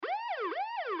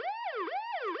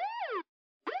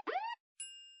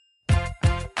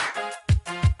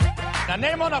The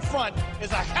name on the front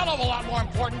is a hell of a lot more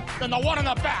important than the one on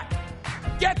the back.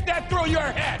 Get that through your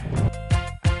head.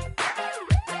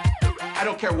 I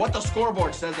don't care what the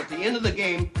scoreboard says at the end of the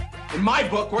game. In my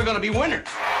book, we're going to be winners.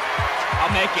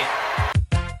 I'll make it.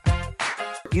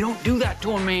 You don't do that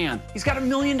to a man. He's got $1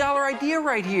 million idea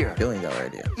right here. $1 billion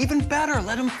idea. Even better,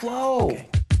 let him flow. Okay.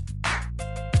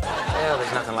 Well,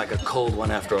 there's nothing like a cold one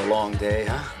after a long day,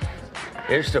 huh?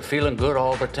 Here's to feeling good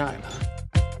all the time.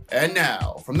 And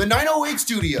now, from the 908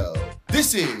 studio,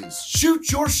 this is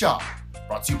Shoot Your Shot,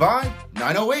 brought to you by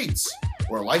 908s,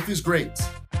 where life is great.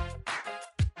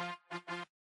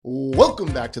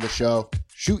 Welcome back to the show.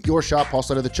 Shoot Your Shot, Paul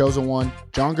Slater, the chosen one.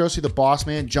 John Grossi, the boss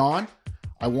man. John,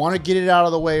 I want to get it out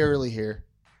of the way early here.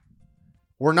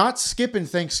 We're not skipping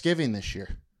Thanksgiving this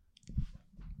year.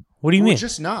 What do you mean? We're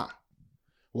just not.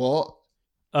 Well,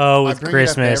 with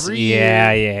Christmas.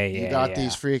 Yeah. You got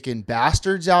these freaking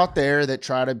bastards out there that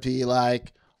try to be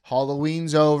like,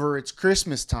 Halloween's over, it's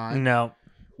Christmas time. No.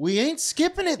 We ain't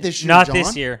skipping it this year, Not John.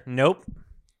 this year. Nope.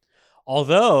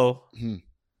 Although,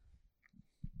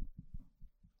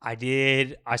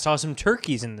 I saw some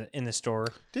turkeys in the store.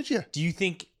 Did you? Do you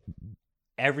think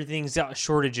everything's got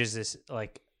shortages this,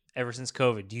 like, ever since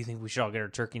COVID? Do you think we should all get our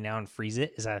turkey now and freeze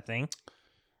it? Is that a thing?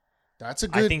 That's a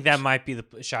good... I think that might be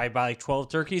should I buy like 12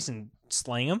 turkeys and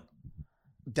slang them?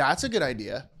 That's a good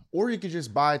idea. Or you could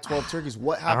just buy 12 turkeys.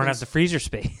 What happens? I don't have the freezer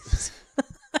space.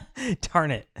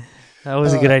 Darn it. That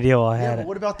was a good idea while I had it.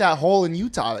 What about that hole in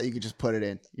Utah that you could just put it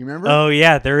in? You remember? Oh,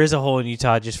 yeah. There is a hole in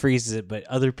Utah. It just freezes it, but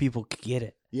other people could get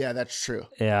it. Yeah, that's true.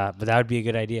 Yeah, but that would be a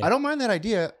good idea. I don't mind that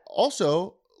idea.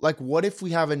 Also, like, what if we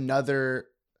have another...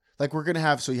 Like, we're going to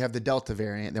have... So you have the Delta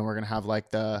variant. Then we're going to have, like,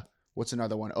 the... What's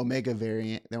another one? Omega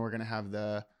variant. Then we're going to have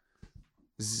the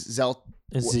Zeta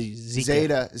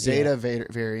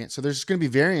variant. So there's going to be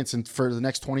variants for the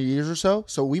next 20 years or so.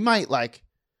 So we might like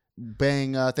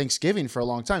bang Thanksgiving for a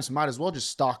long time. So might as well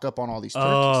just stock up on all these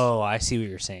turkeys. Oh, I see what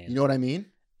you're saying. You know what I mean?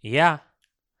 Yeah.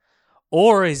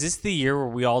 Or is this the year where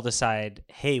we all decide,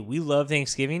 hey, we love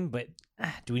Thanksgiving, but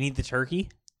do we need the turkey?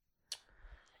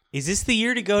 Is this the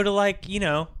year to go to like,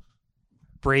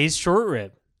 braised short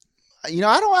rib? I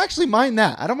don't actually mind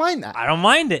that. I don't mind that. I don't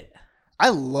mind it. I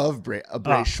love a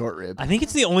braised short rib. I think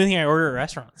it's the only thing I order at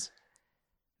restaurants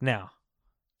now.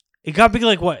 It got big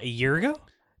like, what, a year ago?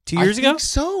 2 years ago? I think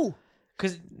so.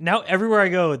 Because now everywhere I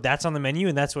go, that's on the menu,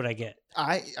 and that's what I get.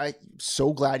 I'm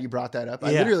so glad you brought that up.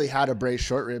 I literally had a braised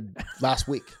short rib last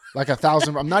week. Like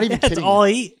 1,000. I'm not even kidding. That's all I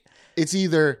eat. It's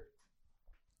either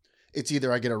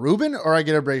I get a Reuben or I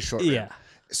get a braised short rib. Yeah.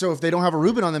 So if they don't have a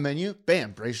Reuben on the menu,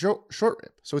 bam, braised short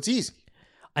rib. So it's easy.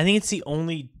 I think it's the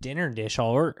only dinner dish I'll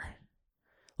order.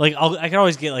 Like I can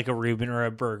always get like a Reuben or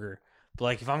a burger, but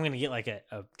like if I'm gonna get like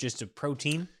just a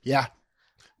protein, yeah,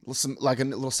 like a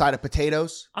little side of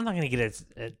potatoes. I'm not gonna get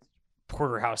a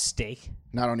porterhouse steak.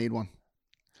 No, I don't need one.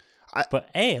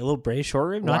 But hey, a little braised short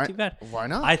rib, not too bad. Why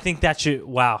not? I think that should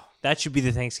be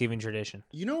the Thanksgiving tradition.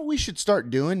 You know what we should start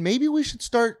doing? Maybe we should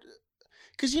start.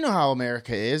 Because you know how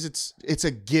America is. It's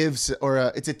a gives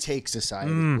or it's a take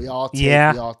society. We all take.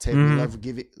 Yeah. We all take. We love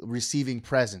receiving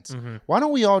presents. Why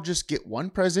don't we all just get one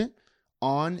present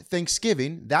on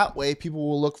Thanksgiving? That way, people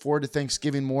will look forward to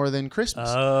Thanksgiving more than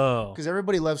Christmas. Oh, because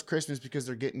everybody loves Christmas because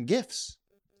they're getting gifts.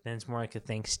 Then it's more like a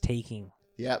thanks-taking.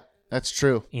 Yep, that's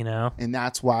true. And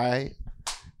that's why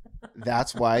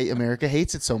America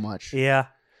hates it so much. Yeah,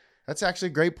 that's actually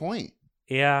a great point.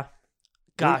 Yeah.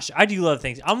 Gosh, I do love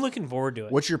things. I'm looking forward to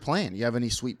it. What's your plan? You have any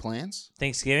sweet plans?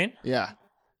 Thanksgiving? Yeah.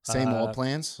 Same old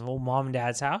plans? Old mom and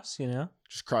dad's house,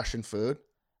 Just crushing food?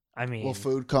 I mean... little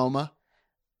food coma?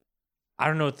 I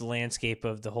don't know what the landscape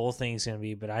of the whole thing's going to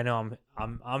be, but I know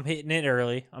I'm hitting it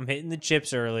early. I'm hitting the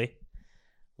chips early.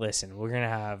 Listen, we're going to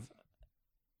have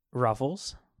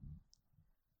Ruffles.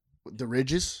 The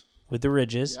Ridges? With the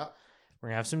Ridges. Yep. We're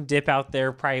going to have some dip out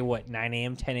there, probably, 9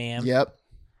 a.m., 10 a.m.? Yep.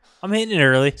 I'm hitting it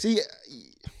early. See,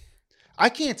 I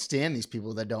can't stand these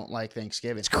people that don't like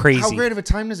Thanksgiving. It's crazy. How great of a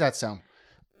time does that sound?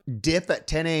 Dip at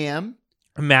 10 a.m.?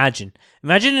 Imagine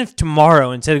if tomorrow,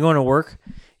 instead of going to work,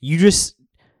 you just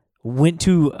went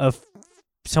to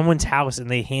someone's house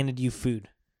and they handed you food.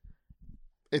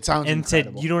 It sounds incredible.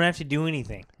 And said, you don't have to do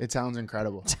anything. It sounds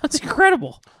incredible. It sounds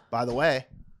incredible. By the way,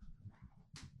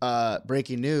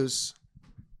 breaking news,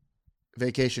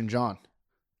 Vacation John.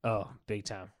 Oh, big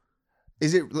time.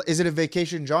 Is it a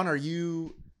Vacation John? Are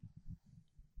you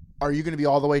going to be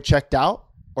all the way checked out?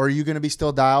 Or are you going to be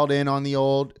still dialed in on the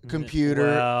old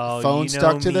computer, phone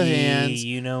stuck to the hands?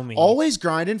 You know me. Always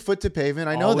grinding, foot to pavement.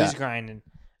 I know that. Always grinding.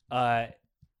 I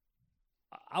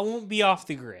won't be off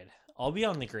the grid. I'll be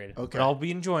on the grid. Okay. But I'll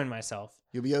be enjoying myself.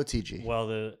 You'll be OTG.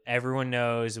 Well, everyone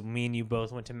knows me and you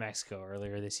both went to Mexico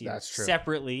earlier this year. That's true.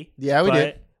 Separately. Yeah, we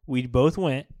did. We both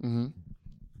went. Mm-hmm.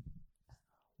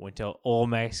 Went to old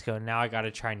Mexico. Now I got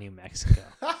to try New Mexico.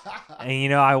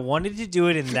 And, I wanted to do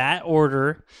it in that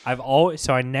order.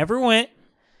 So I never went.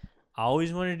 I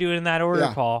always wanted to do it in that order,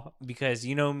 Yeah. Paul, because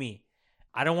you know me.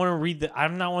 I don't want to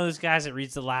I'm not one of those guys that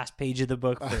reads the last page of the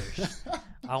book first.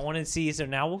 I want to see. So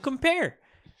now we'll compare.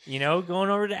 Going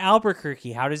over to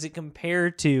Albuquerque, how does it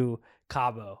compare to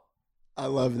Cabo? I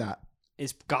love that.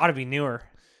 It's got to be newer.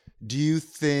 Do you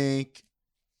think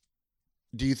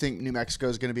New Mexico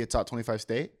is going to be a top 25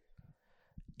 state?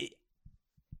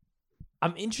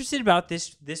 I'm interested about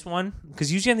this one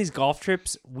because usually on these golf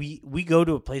trips, we go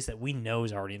to a place that we know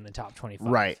is already in the top 25.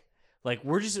 Right. Like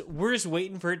we're just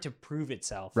waiting for it to prove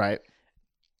itself. Right.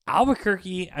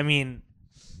 Albuquerque, I mean,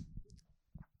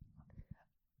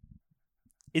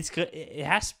 it's good. It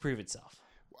has to prove itself.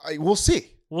 We'll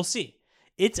see. We'll see.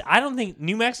 I don't think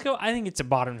New Mexico. I think it's a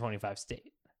bottom 25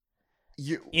 state.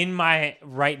 In my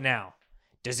right now,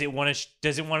 does it want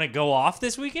to go off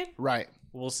this weekend? Right.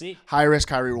 We'll see. High risk,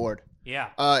 high reward. Yeah.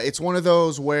 It's one of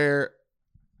those where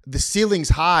the ceiling's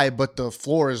high, but the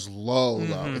floor is low.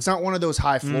 It's not one of those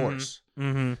high floors.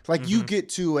 Like you get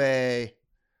to I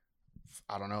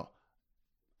don't know,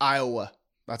 Iowa.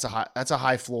 That's a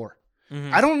high floor.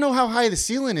 I don't know how high the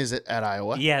ceiling is at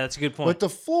Iowa. Yeah, that's a good point. But the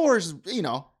floor is,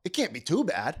 it can't be too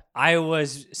bad.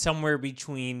 Iowa's somewhere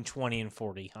between 20 and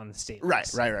 40 on the state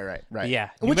list. Right.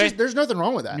 Yeah. There's nothing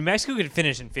wrong with that. New Mexico could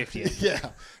finish in 50th. Yeah.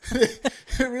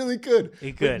 It really could.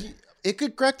 It could. But it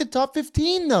could crack the top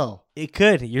 15 though. It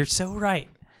could. You're so right.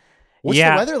 What's the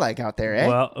weather like out there, eh?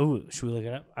 Well, should we look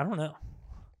it up? I don't know.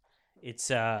 It's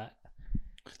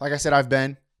like I said, I've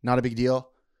been. Not a big deal.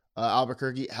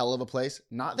 Albuquerque, hell of a place.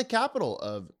 Not the capital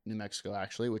of New Mexico,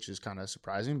 actually, which is kind of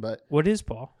surprising. But what is,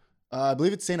 Paul? I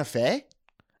believe it's Santa Fe.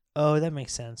 Oh, that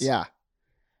makes sense. Yeah.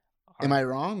 Am I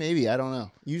wrong? Maybe. I don't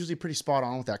know. Usually pretty spot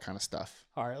on with that kind of stuff.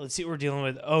 All right, let's see what we're dealing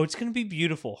with. Oh, it's going to be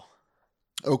beautiful.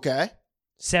 Okay.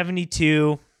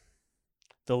 72.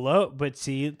 The low, but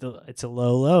see, it's a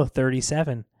low,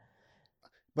 37.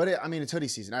 But it's hoodie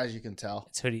season, as you can tell.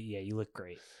 It's hoodie. Yeah, you look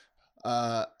great.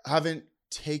 Haven't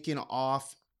taken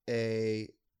off a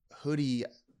hoodie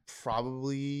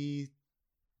probably,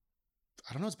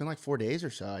 I don't know, it's been like 4 days or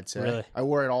so, I'd say. Really? I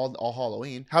wore it all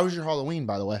Halloween. How was your Halloween,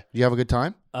 by the way? Did you have a good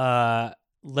time?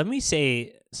 Let me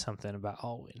say something about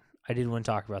Halloween. I did want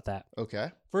to talk about that.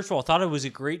 Okay. First of all, I thought it was a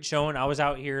great showing. I was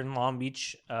out here in Long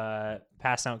Beach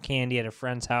passing out candy at a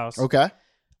friend's house. Okay. A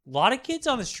lot of kids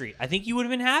on the street. I think you would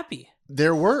have been happy.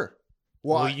 There were.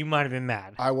 Well, you might have been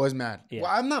mad. I was mad. Yeah.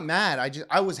 Well, I'm not mad.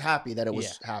 I was happy that it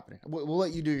was happening. We'll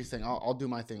let you do your thing. I'll do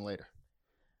my thing later.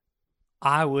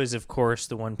 I was, of course,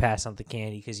 the one passing out the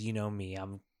candy because you know me.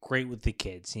 I'm great with the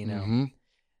kids, Mm-hmm.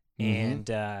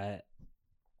 And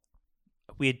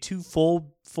we had 2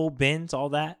 full bins, all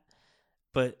that.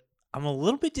 But I'm a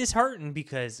little bit disheartened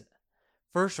because,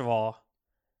 first of all,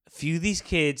 a few of these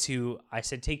kids who I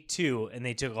said take 2 and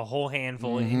they took a whole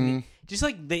handful, and just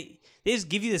like they just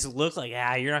give you this look like,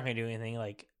 you're not gonna do anything,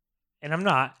 like, and I'm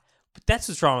not. But that's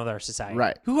what's wrong with our society.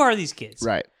 Right. Who are these kids?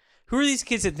 Right. Who are these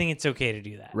kids that think it's okay to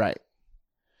do that? Right.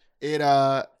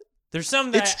 There's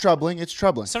some that it's troubling. It's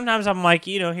troubling. sometimes I'm like,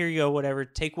 here you go, whatever,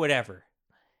 take whatever.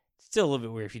 It's still a little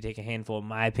bit weird if you take a handful, in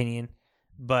my opinion.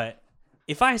 But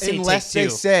if I say Unless take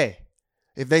 2,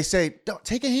 if they say don't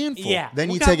take a handful, then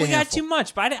you take a handful. We got too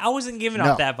much, but I wasn't giving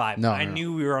No. off that vibe. No, I no.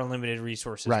 knew we were on limited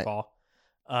resources, Right. Paul.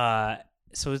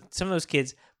 So some of those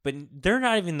kids, but they're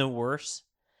not even the worst.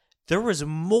 There was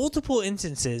multiple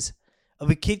instances of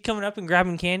a kid coming up and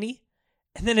grabbing candy,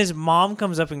 and then his mom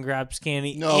comes up and grabs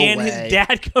candy, No and way. his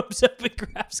dad comes up and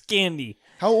grabs candy.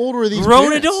 How old were these Grown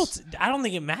parents? adults. I don't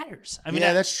think it matters. I mean,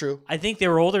 that's true. I think they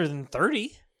were older than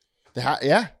 30.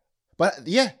 Yeah. But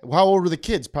yeah, how old were the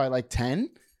kids? Probably like 10?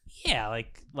 Yeah,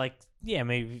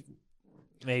 maybe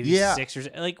Yeah. 6 or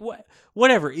like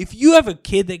whatever. If you have a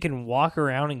kid that can walk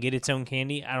around and get its own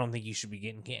candy, I don't think you should be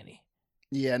getting candy.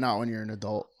 Yeah, not when you're an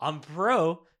adult. I'm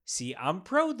pro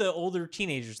the older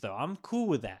teenagers though. I'm cool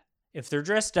with that. If they're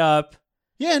dressed up,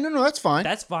 Yeah, no, that's fine.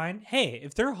 that's fine. Hey,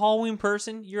 if they're a Halloween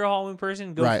person, you're a Halloween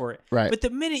person, go Right, for it. right. But the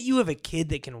minute you have a kid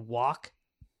that can walk,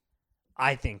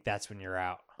 I think that's when you're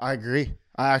out. I agree.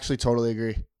 I actually totally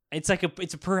agree. It's like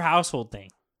it's a per household thing.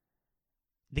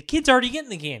 The kid's already getting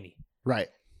the candy. Right.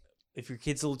 If your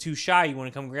kid's a little too shy, you want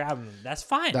to come grab them. That's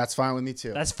fine. That's fine with me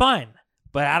too. That's fine.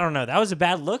 But I don't know. That was a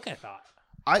bad look, I thought.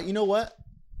 You know what?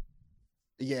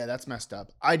 Yeah, that's messed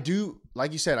up. I do,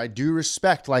 like you said, I do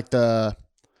respect like the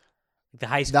The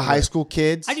high school. high school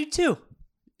kids. I do too.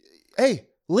 hey,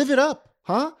 live it up,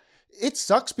 huh? It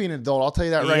sucks being an adult. I'll tell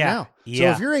you that right now.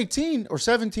 Yeah. So if you're 18 or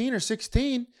 17 or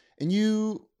 16 and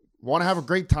you want to have a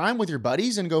great time with your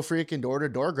buddies and go freaking door to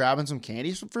door grabbing some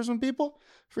candy for some people,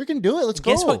 freaking do it. Let's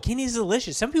go. Guess what? Candy's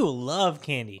delicious. Some people love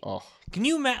candy. Oh, Can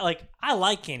you imagine? Like, I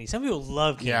like candy. Some people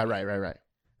love candy. yeah, right.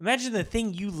 Imagine the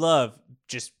thing you love,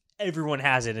 just everyone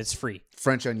has it. It's free.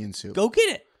 French onion soup. Go get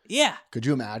it. Yeah. Could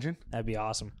you imagine? That'd be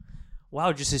awesome.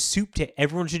 Wow, just a soup.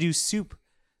 Everyone should do soup.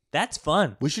 That's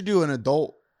fun. We should do an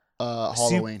adult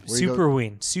Halloween. Where you go-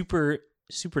 Superween.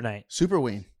 Super night.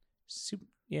 Superween.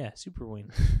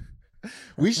 Superween.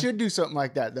 We should do something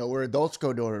like that though, where adults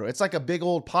go door to door. It's like a big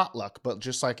old potluck, but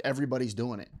just like everybody's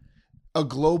doing it. A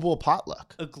global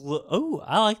potluck. Oh,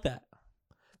 I like that.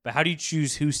 But how do you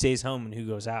choose who stays home and who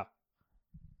goes out?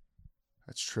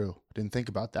 That's true. Didn't think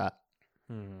about that.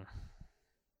 Hmm.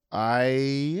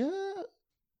 I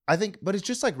think, but it's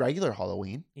just like regular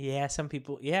Halloween. Yeah, some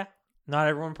people. Yeah, not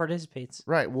everyone participates.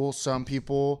 Right. Well, some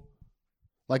people,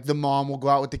 like the mom will go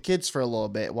out with the kids for a little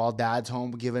bit while dad's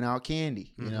home giving out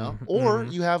candy, you know? Or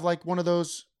you have like one of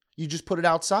those, you just put it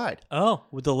outside. Oh,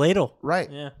 with the ladle.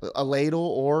 Right. Yeah. A ladle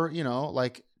or, you know,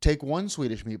 like take one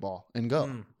Swedish meatball and go.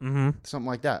 Mm-hmm. Something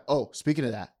like that. Oh, speaking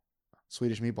of that,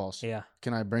 Swedish meatballs. Yeah.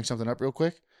 Can I bring something up real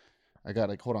quick? I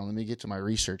got hold on, let me get to my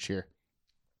research here.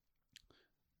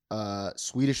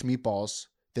 Swedish meatballs.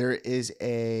 There is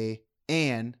an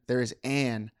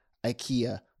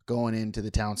IKEA going into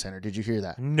the town center. Did you hear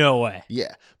that? No way.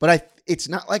 Yeah. But it's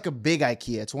not like a big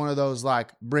IKEA. It's one of those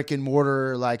like brick and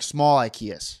mortar, like small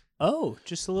IKEAs. Oh,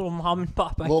 just a little mom and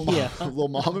pop IKEA. Little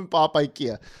mom and pop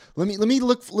IKEA. Let me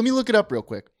look it up real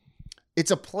quick.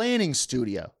 It's a planning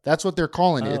studio. That's what they're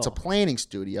calling it. It's a planning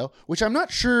studio, which I'm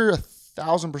not sure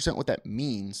 1,000% what that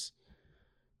means.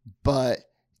 But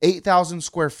 8,000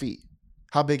 square feet.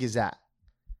 How big is that?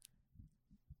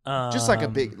 Just like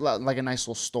like a nice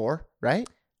little store, right?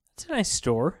 It's a nice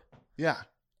store. Yeah.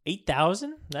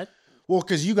 8,000? Well,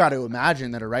 because you got to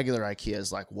imagine that a regular IKEA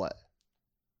is like what?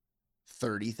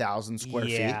 30,000 square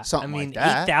feet? Something like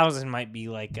that. 8,000 might be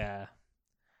like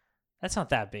that's not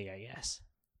that big, I guess.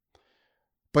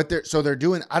 But they're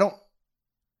doing, I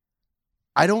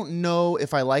don't know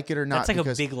if I like it or not. That's like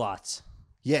a Big Lots.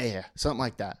 Yeah. Something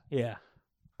like that. Yeah.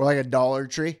 Or like a Dollar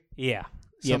Tree. Yeah.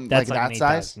 Something That's like that an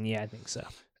size? 8,000. Yeah, I think so.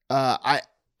 I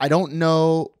don't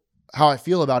know how I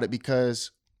feel about it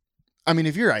because, I mean,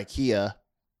 if you're IKEA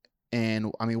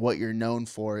and, I mean, what you're known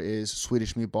for is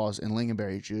Swedish meatballs and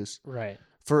lingonberry juice. Right.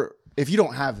 If you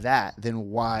don't have that, then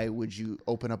why would you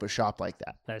open up a shop like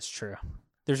that? That's true.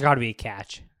 There's got to be a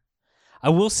catch. I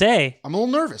will say, I'm a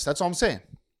little nervous. That's all I'm saying.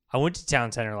 I went to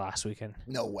Town Center last weekend.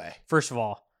 No way. First of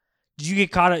all, did you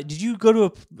get caught? Did you go to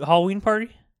a Halloween party?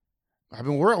 I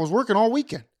was working all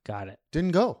weekend. Got it.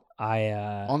 Didn't go.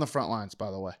 On the front lines,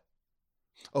 by the way.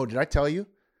 Oh, did I tell you?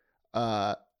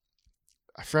 I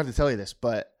forgot to tell you this,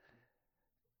 but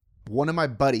one of my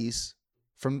buddies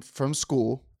from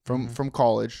school, from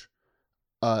college,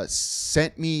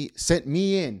 sent me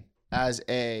in as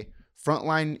a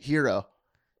frontline hero.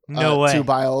 No way. To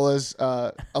Biola's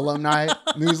alumni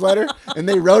newsletter, and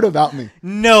they wrote about me.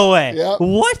 No way. Yep.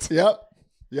 What?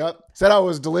 Yep. Said I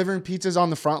was delivering pizzas on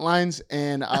the front lines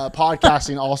and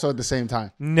podcasting also at the same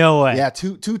time. No way. Yeah,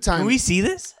 two times. Can we see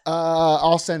this?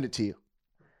 I'll send it to you.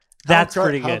 That's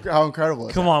pretty good. How incredible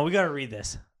is Come that? on, we got to read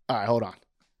this. All right, hold on.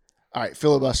 All right,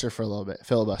 filibuster for a little bit.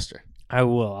 Filibuster. I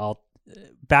will. I'll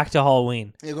back to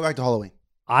Halloween. Yeah, go back to Halloween.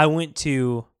 I went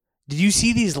to. Did you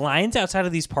see these lines outside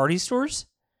of these party stores?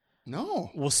 No.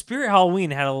 Well, Spirit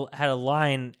Halloween had a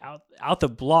line out the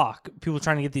block. People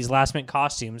trying to get these last minute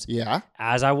costumes. Yeah.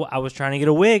 As I was trying to get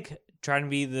a wig, trying to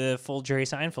be the full Jerry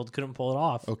Seinfeld, couldn't pull it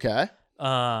off. Okay.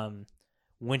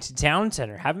 Went to Town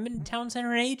Center. Haven't been to Town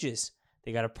Center in ages.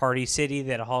 They got a Party City. They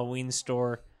had a Halloween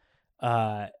store.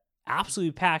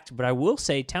 Absolutely packed. But I will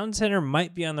say Town Center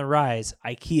might be on the rise.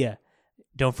 IKEA.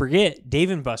 Don't forget,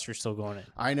 Dave & Buster's still going in.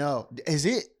 I know.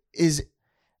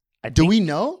 Do we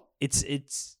know?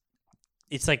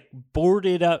 It's like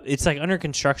boarded up. It's like under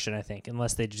construction, I think,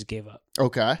 unless they just gave up.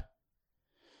 Okay.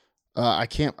 I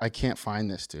can't find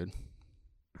this, dude.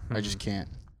 I just can't.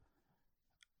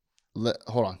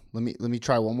 Hold on. Let me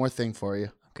try one more thing for you.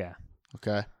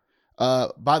 Okay.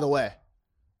 By the way,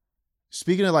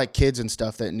 speaking of like kids and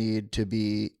stuff that need to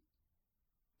be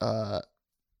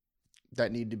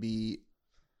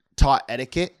taught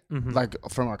etiquette, like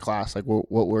from our class, like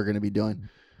what we're going to be doing.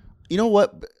 You know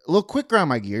what? A little quick grind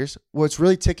my gears. What's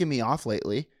really ticking me off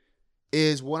lately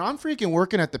is when I'm freaking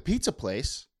working at the pizza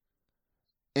place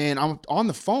and I'm on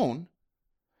the phone,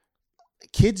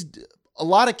 kids a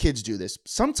lot of kids do this.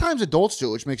 Sometimes adults do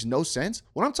it, which makes no sense.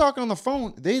 When I'm talking on the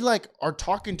phone, they like are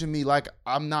talking to me like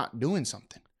I'm not doing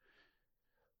something.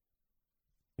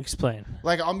 Explain.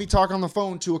 Like I'll be talking on the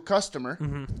phone to a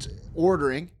customer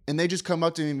ordering, and they just come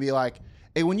up to me and be like,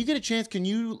 "Hey, when you get a chance, can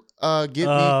you give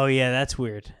me?" Oh yeah, that's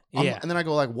weird. Yeah. And then I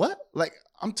go like, "What?" Like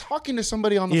I'm talking to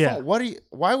somebody on the phone.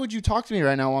 Why would you talk to me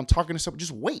right now while I'm talking to somebody?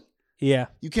 Just wait. Yeah.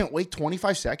 You can't wait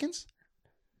 25 seconds?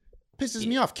 Pisses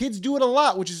me off. Kids do it a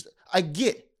lot, which is I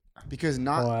get because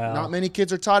not many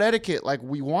kids are taught etiquette like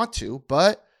we want to,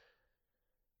 but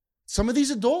some of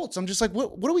these adults, I'm just like,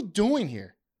 what are we doing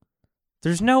here?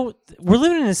 We're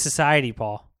living in a society,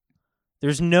 Paul.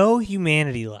 There's no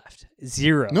humanity left.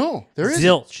 Zero. No, there isn't.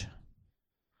 Zilch.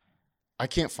 I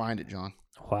can't find it, John.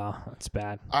 Wow, that's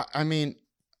bad. I mean,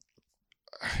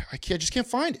 I just can't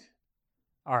find it.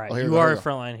 All right, you are a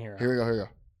frontline hero. Here we go.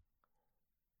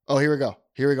 Oh, here we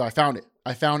go. I found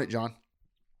it, John.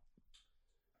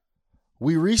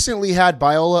 We recently had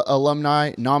Biola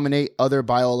alumni nominate other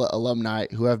Biola alumni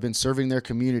who have been serving their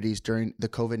communities during the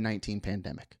COVID-19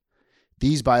 pandemic.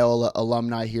 These Biola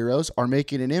alumni heroes are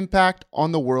making an impact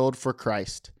on the world for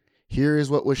Christ. Here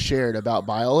is what was shared about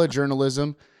Biola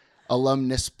journalism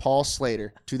alumnus Paul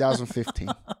Slater, 2015.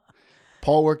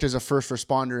 Paul worked as a first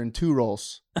responder in 2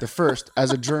 roles. The first,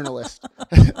 as a journalist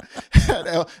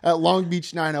at Long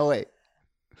Beach 908,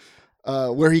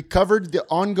 where he covered the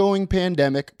ongoing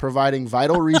pandemic, providing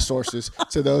vital resources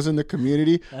to those in the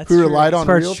community who relied on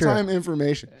real-time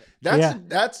information.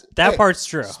 That part's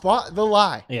true. Spot the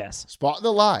lie. Yes. Spot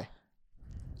the lie.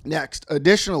 Next,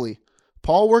 additionally,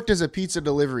 Paul worked as a pizza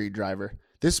delivery driver.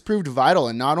 This proved vital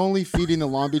in not only feeding the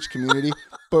Long Beach community,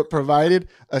 but provided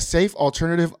a safe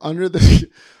alternative under the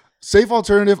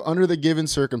given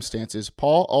circumstances.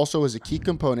 Paul also is a key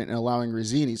component in allowing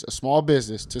Rizzini's, a small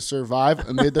business, to survive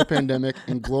amid the pandemic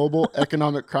and global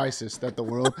economic crisis that the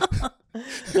world.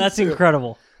 That's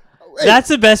incredible. Hey, that's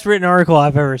the best written article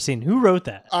I've ever seen. Who wrote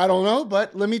that? I don't know,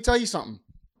 but let me tell you something.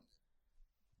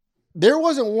 There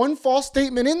wasn't one false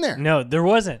statement in there. No, there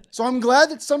wasn't. So I'm glad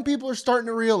that some people are starting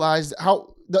to realize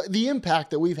how the impact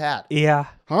that we've had. Yeah.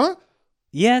 Huh?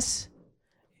 Yes.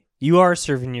 You are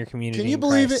serving your community. Can you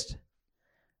believe Christ.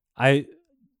 I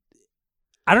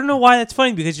don't know why that's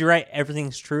funny because you're right.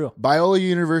 Everything's true. Biola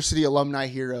University alumni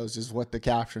heroes is what the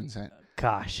caption said.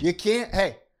 Gosh. You can't.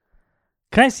 Hey.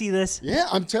 Can I see this? Yeah,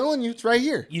 I'm telling you, it's right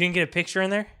here. You didn't get a picture in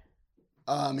there?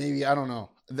 Maybe. I don't know.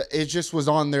 It just was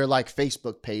on their like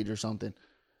Facebook page or something.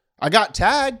 I got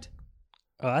tagged.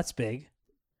 Oh, that's big.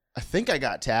 I think I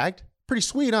got tagged. Pretty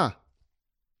sweet, huh?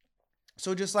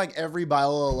 So just like every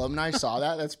Biola alumni saw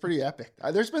that. That's pretty epic.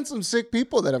 There's been some sick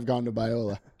people that have gone to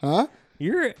Biola, huh?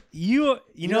 You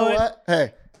know what?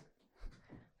 Hey,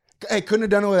 couldn't have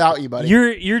done it without you, buddy.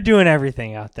 You're doing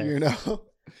everything out there. You know.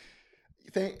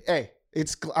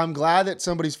 I'm glad that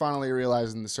somebody's finally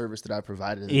realizing the service that I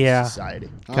provided in society.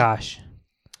 Huh? Gosh.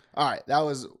 All right, that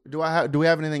was. Do we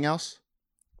have anything else?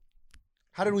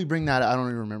 How did we bring that up? I don't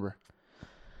even remember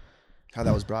how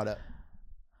that was brought up.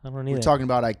 I don't either. We're talking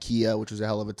about IKEA, which was a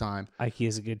hell of a time. IKEA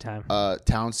is a good time.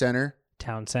 Town Center.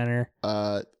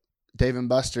 Dave and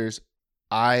Buster's.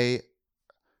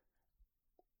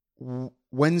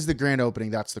 When's the grand opening?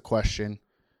 That's the question.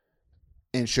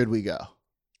 And should we go?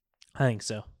 I think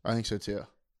so. I think so too.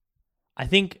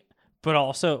 But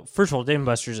also, first of all, Dave &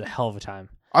 Buster's is a hell of a time.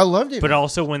 I loved it. But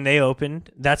also, when they opened,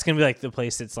 that's going to be like the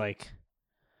place that's like,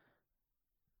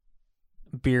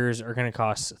 beers are going to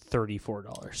cost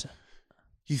 $34.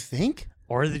 You think?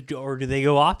 Or do they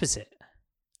go opposite?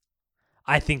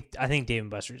 I think Dave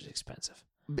 & Buster's is expensive.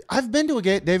 I've been to a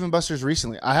Dave & Buster's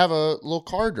recently. I have a little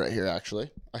card right here,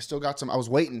 actually. I still got some. I was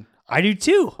waiting. I do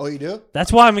too. Oh, you do?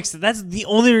 That's why I'm excited. That's the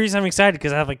only reason I'm excited,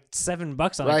 because I have like $7 on a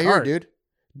card. Right here, dude.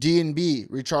 D&B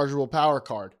rechargeable power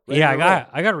card. I got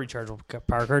a rechargeable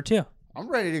power card too. I'm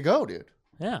ready to go, dude.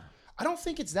 Yeah. I don't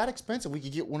think it's that expensive. We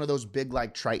could get one of those big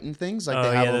like Triton things like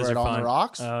they have over at On the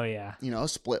Rocks. Oh yeah. You know,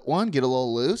 split one, get a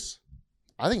little loose.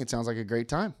 I think it sounds like a great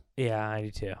time. Yeah, I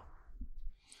do too.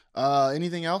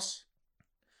 Anything else?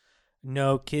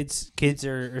 No, kids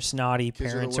are snotty.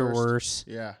 Kids Parents are worse.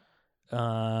 Yeah.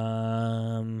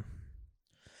 I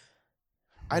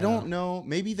don't know.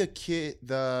 Maybe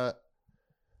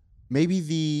maybe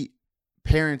the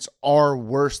parents are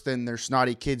worse than their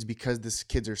snotty kids because the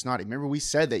kids are snotty. Remember we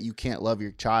said that you can't love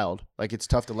your child. Like it's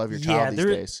tough to love your child these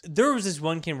days. There was this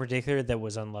one kid in particular that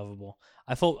was unlovable.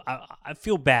 I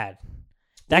feel bad.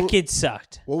 That kid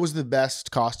sucked. What was the best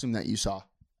costume that you saw?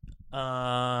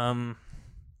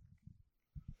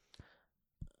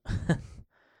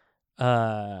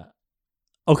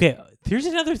 Okay, here's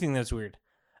another thing that's weird.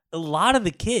 A lot of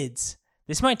the kids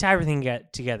this might tie everything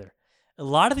together. A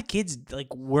lot of the kids like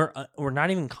were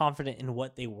not even confident in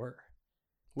what they were.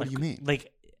 What do you mean?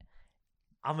 Like,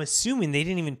 I'm assuming they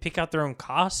didn't even pick out their own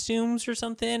costumes or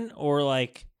something, or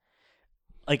like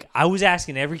I was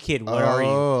asking every kid, "What are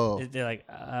you?" They're like,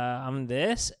 "I'm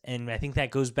this," and I think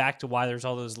that goes back to why there's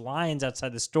all those lines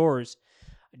outside the stores.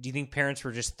 Do you think parents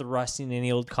were just thrusting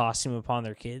any old costume upon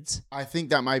their kids? I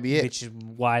think that might be it. Which is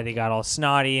why they got all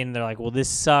snotty and they're like, "Well, this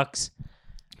sucks."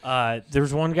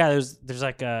 There's one guy. There's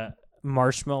like a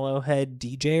marshmallow head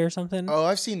DJ or something. Oh,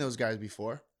 I've seen those guys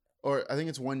before. Or I think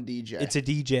it's one DJ. It's a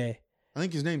DJ. I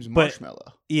think his name's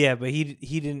Marshmallow. Yeah, but he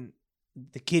didn't.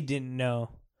 The kid didn't know.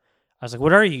 I was like,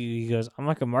 "What are you?" He goes, "I'm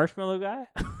like a marshmallow guy."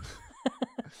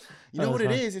 You know what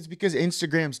it is? It's because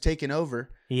Instagram's taken over.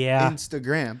 Yeah.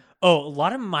 Instagram. Oh, a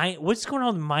lot of what's going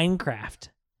on with Minecraft?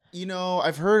 You know,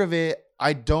 I've heard of it.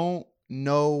 I don't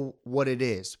know what it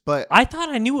is, but I thought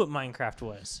I knew what Minecraft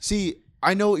was. see,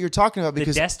 I know what you're talking about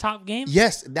because The desktop game?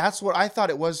 yes, that's what I thought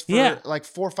it was for Yeah. like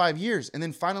 4 or 5 years. And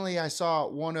then finally I saw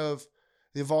one of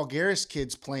the Vulgaris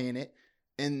kids playing it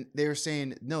and they were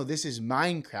saying, no, this is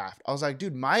Minecraft. I was like,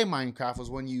 dude, my Minecraft was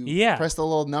when you press the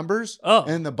little numbers Oh.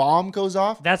 and the bomb goes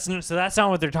off. That's not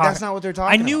what they're talking. That's not what they're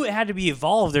talking I knew about. it had to be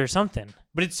evolved or something,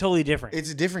 but it's totally different.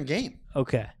 It's a different game.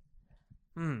 Okay.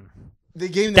 The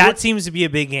game That seems to be a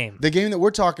big game. the game that we're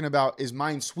talking about is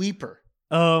Minesweeper,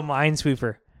 Oh,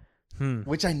 Minesweeper.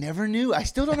 which I never knew. I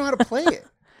still don't know how to play it.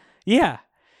 Yeah.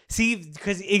 See,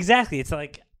 because exactly, it's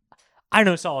like, I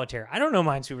know Solitaire. I don't know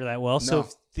Minesweeper that well. So No.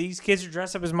 if these kids are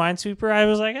dressed up as Minesweeper, I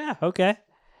was like, okay.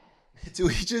 To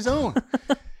each his own.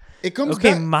 It comes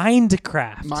Okay, back.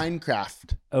 Minecraft.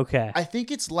 Minecraft. Okay. I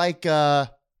think it's like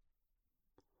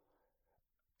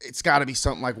it's got to be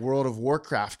something like World of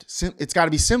Warcraft. It's got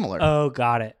to be similar. Oh,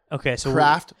 got it. Okay, so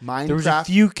Minecraft. there was a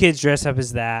few kids dressed up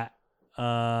as that.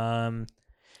 I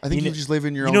think you you know- just live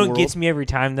in your You own know world. what gets me every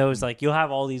time though is like you'll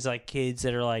have all these like kids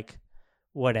that are like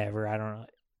whatever, I don't know,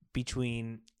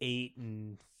 between 8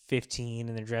 and 15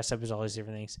 and they're dressed up as all these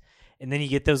different things. And then you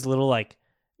get those little like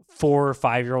 4 or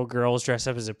 5-year-old girls dressed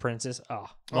up as a princess. Oh,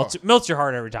 melts your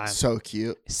heart every time. So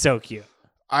cute. So cute.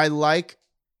 I like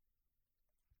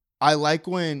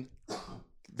when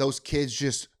those kids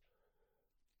just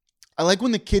I like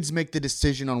when the kids make the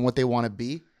decision on what they want to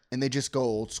be and they just go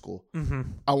old school. Mm-hmm.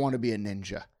 I want to be a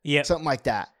ninja. Yeah. Something like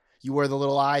that. You wear the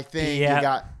little eye thing, Yep. you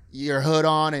got your hood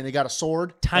on and you got a sword.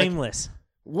 Like, Timeless.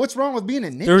 what's wrong with being a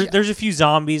ninja? There's a few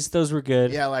zombies. Those were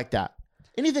good. Yeah, I like that.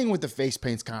 Anything with the face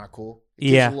paint's kind of cool. It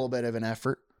Yeah. gives a little bit of an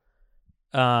effort.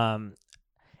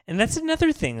 And that's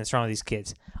another thing that's wrong with these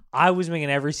kids. I was making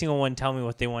every single one tell me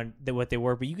what they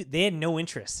were, but they had no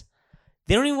interest.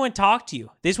 They don't even want to talk to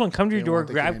you. They just want to come to your They door, want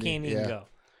the grab candy, candy, yeah. and go.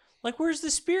 Like, where's the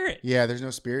spirit? Yeah, there's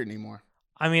no spirit anymore.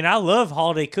 I mean, I love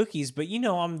holiday cookies, but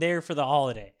I'm there for the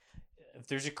holiday. If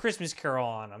there's a Christmas Carol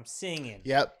on, I'm singing.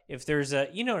 Yep. If there's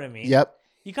you know what I mean? Yep.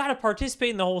 You got to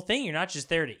participate in the whole thing. You're not just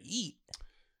there to eat.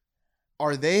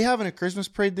 Are they having a Christmas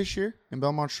parade this year in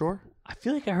Belmont Shore? I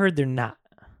feel like I heard they're not.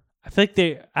 I feel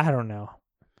like I don't know.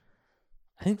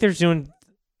 I think they're doing,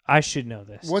 I should know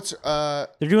this. What's They're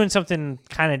doing something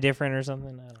kind of different or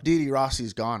something. I don't know. Dee Dee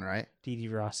Rossi's gone, right? Dee Dee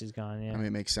Ross is gone, yeah. I mean,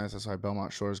 it makes sense. That's why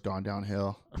Belmont Shore's gone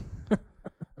downhill.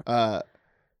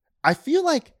 I feel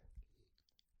like,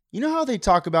 you know how they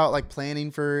talk about like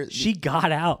planning for She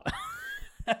got out.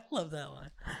 I love that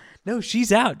line. No,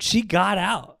 she's out. She got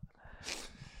out.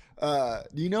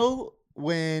 you know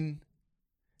when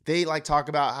they like talk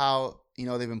about how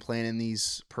they've been planning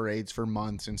these parades for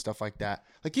months and stuff like that,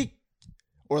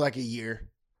 or like a year,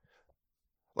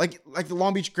 like the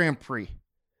Long Beach Grand Prix,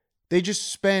 they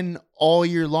just spend all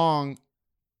year long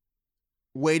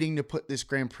waiting to put this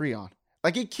Grand Prix on.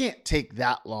 Like it can't take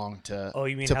that long to. Oh,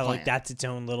 you mean to how plan. like that's its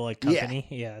own little like Yeah. company?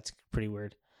 Yeah, that's pretty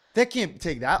weird. That can't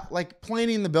take that. Like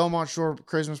planning the Belmont Shore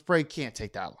Christmas parade can't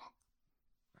take that long.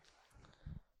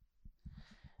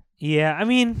 Yeah, I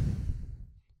mean,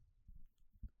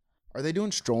 Are they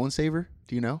doing Stroll and Saver?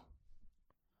 Do you know?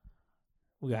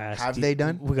 we gotta ask Have they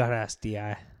done? We gotta ask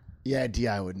Di. Yeah,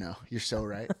 Di would know. You're so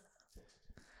right.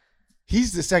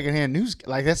 He's the secondhand news.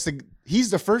 Like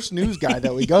he's the first news guy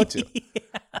that we go to.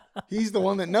 He's the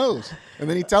one that knows, and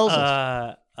then he tells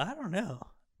us. I don't know.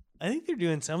 I think they're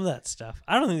doing some of that stuff.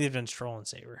 I don't think they've done Stroll and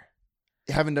Saver.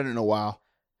 Haven't done it in a while.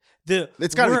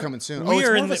 It's got to be coming soon. we Oh, it's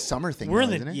are more in of a the- summer thing, We're though, in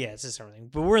the isn't it? yeah, it's a summer thing,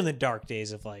 but we're in the dark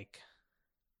days of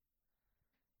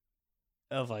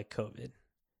COVID.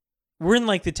 We're in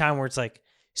like the time where it's like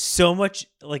so much.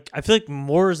 Like I feel like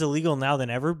more is illegal now than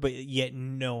ever, but yet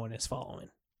no one is following.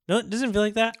 No, it doesn't feel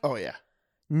like that. Oh yeah,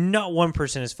 Not one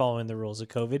person is following the rules of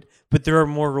COVID, but there are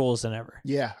more rules than ever.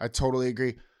 yeah. I totally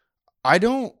agree. I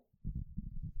don't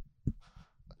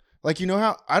Like, you know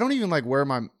how I don't even like wear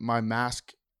my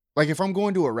mask. Like if I'm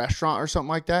going to a restaurant or something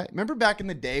like that. Remember back in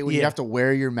the day when you have to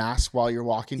wear your mask while you're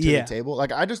walking to the table?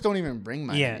 Like I just don't even bring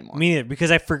mine anymore. Me neither,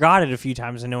 because I forgot it a few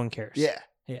times and no one cares. Yeah.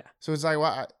 Yeah. So it's like,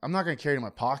 well, I'm not going to carry it in my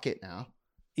pocket now.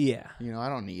 Yeah. You know, I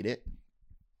don't need it.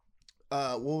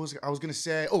 I was going to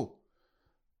say? Oh,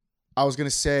 I was going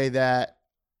to say that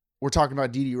we're talking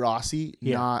about Didi Rossi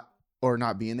not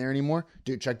being there anymore.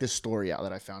 Dude, check this story out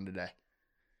that I found today.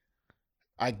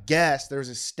 I guess there's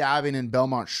a stabbing in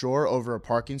Belmont Shore over a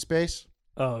parking space.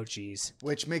 Oh, geez.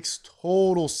 Which makes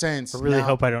total sense. I really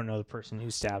hope I don't know the person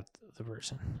who stabbed the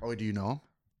person. Oh, do you know him?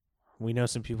 We know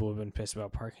some people who have been pissed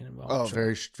about parking in Belmont Oh, Shore.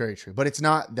 very, very true. But it's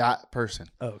not that person.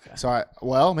 Oh, okay.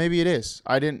 So maybe it is.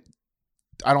 I don't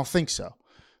think so.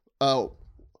 Oh,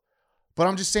 but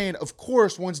I'm just saying, of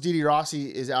course, once Didi Rossi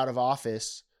is out of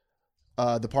office,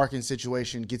 the parking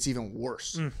situation gets even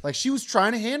worse. Like she was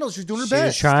trying to handle it. She was doing her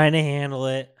best. She was trying to handle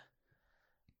it.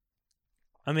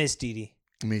 I miss Didi.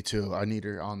 Me too. I need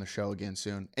her on the show again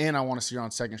soon. And I want to see her on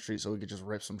 2nd Street so we could just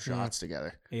rip some shots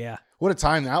together. Yeah. What a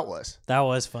time that was. That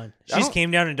was fun. She just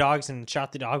came down to dogs and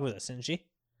shot the dog with us, didn't she?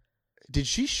 Did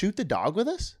she shoot the dog with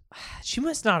us? She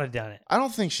must not have done it. I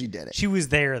don't think she did it. She was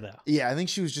there, though. Yeah, I think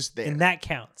she was just there. And that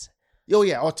counts. Oh,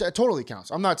 yeah. It totally counts.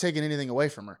 I'm not taking anything away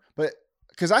from her. But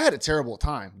because I had a terrible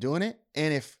time doing it.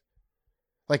 And if,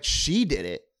 like, she did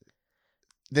it,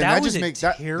 then that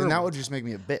would just make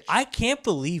me a bitch. I can't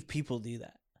believe people do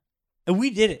that. And we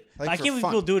did it. Like I can't believe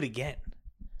people do it again.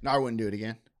 No, I wouldn't do it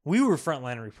again. We were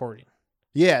frontline reporting.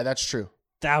 Yeah, that's true.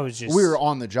 That was just... We were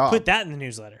on the job. Put that in the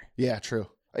newsletter. Yeah, true.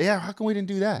 Yeah, how come we didn't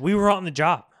do that? We were on the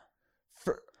job.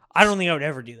 I don't think I would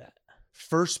ever do that.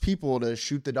 First people to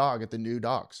shoot the dog at the new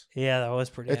dogs. Yeah, that was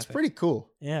pretty It's epic. pretty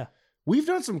cool. Yeah. We've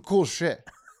done some cool shit.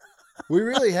 We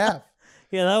really have.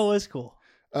 Yeah, that was cool.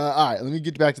 All right, let me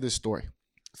get back to this story.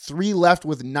 3 left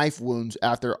with knife wounds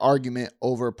after argument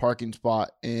over a parking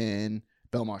spot in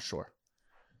Belmont Shore.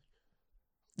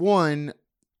 One,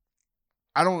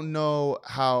 I don't know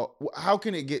how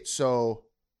can it get so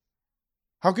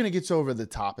over the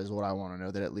top is what I want to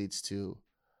know, that it leads to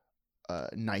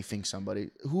knifing somebody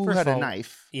who First had of a all,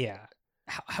 knife. Yeah.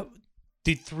 How,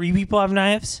 did 3 people have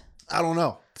knives? I don't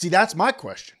know. See, that's my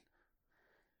question.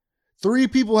 3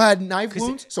 people had knife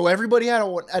wounds, so everybody had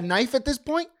a knife at this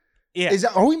point? Yeah.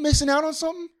 Are we missing out on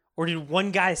something? Or did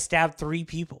one guy stab 3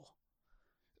 people?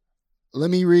 Let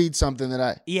me read something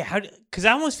that Yeah, because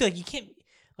I almost feel like you can't,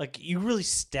 like, you really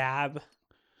stab.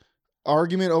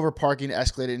 Argument over parking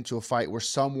escalated into a fight where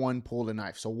someone pulled a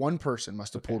knife. So one person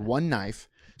must have pulled one knife.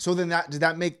 So then did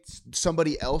that make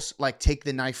somebody else like take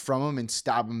the knife from him and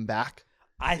stab him back?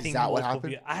 I think that what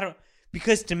happened?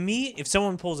 Because to me, if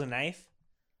someone pulls a knife,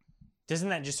 doesn't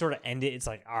that just sort of end it? It's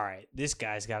like, all right, this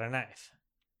guy's got a knife.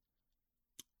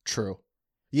 True.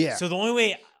 Yeah. So the only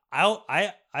way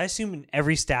I assume in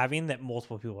every stabbing that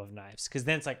multiple people have knives, because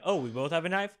then it's like, oh, we both have a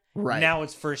knife. Right. Now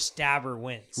it's first stabber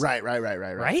wins. Right.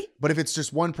 Right? But if it's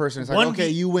just one person, it's like, okay,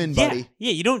 you win, buddy.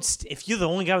 Yeah, you don't. If you're the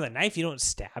only guy with a knife, you don't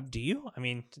stab, do you? I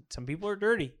mean, some people are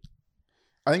dirty.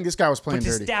 I think this guy was playing But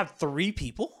to dirty. stab 3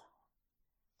 people?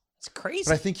 It's crazy.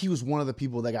 But I think he was one of the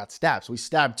people that got stabbed. So he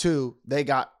stabbed 2. They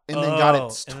got, and then got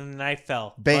it. And then the knife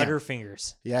fell. Bam.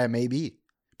 Butterfingers. Yeah, maybe.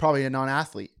 Probably a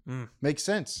non-athlete. Mm. Makes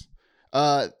sense.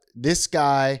 This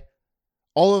guy,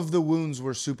 all of the wounds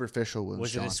were superficial wounds.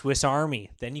 Was Sean. it a Swiss Army?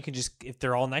 Then you can just, if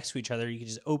they're all next to each other, you can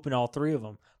just open all 3 of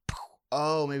them.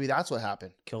 Oh, maybe that's what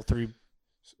happened. Kill 3.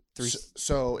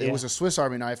 So it was a Swiss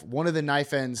Army knife. One of the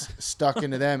knife ends stuck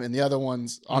into them, and the other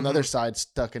ones on the other side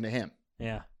stuck into him.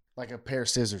 Yeah. Like a pair of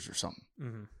scissors or something.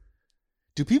 Mm-hmm.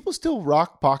 Do people still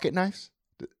rock pocket knives?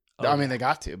 Oh, I mean, they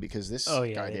got to, because this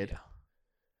guy did. Yeah.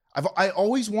 I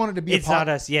always wanted to be It's not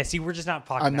us. Yeah, see, we're just not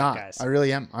pocket I'm not. guys. I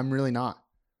really am. I'm really not.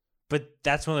 But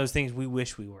that's one of those things we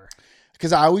wish we were.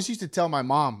 Because I always used to tell my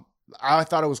mom, I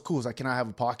thought it was cool. It's like, can I have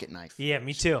a pocket knife? Yeah,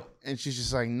 me too. And she's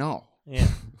just like, no. Yeah.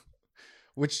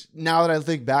 Which, now that I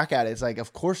think back at it, it's like,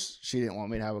 of course she didn't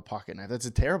want me to have a pocket knife. That's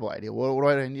a terrible idea. What do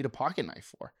I need a pocket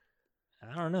knife for?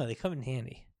 I don't know. They come in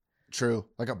handy. True.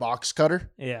 Like a box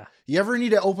cutter? Yeah. You ever need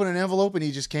to open an envelope and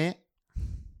you just can't?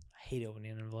 I hate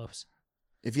opening envelopes.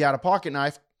 If you had a pocket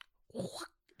knife,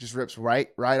 just rips right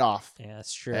off. Yeah,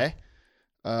 that's true. Okay.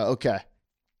 Okay.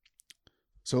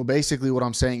 So basically what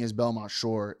I'm saying is Belmont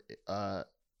Shore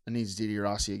needs Didi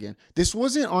Rossi again. This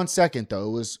wasn't on 2nd, though.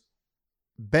 It was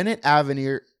Bennett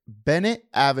Avenue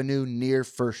near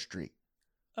 1st Street.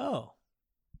 Oh.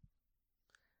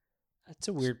 That's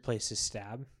a weird place to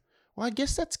stab. Well, I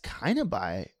guess that's kind of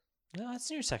by... No, that's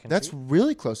near 2nd That's Street.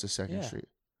 really close to 2nd Street.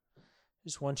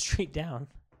 Just 1 street down.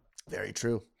 Very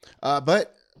true.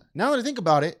 But now that I think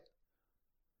about it,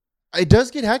 It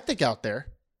does get hectic out there.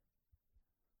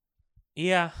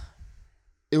 Yeah.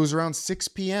 It was around 6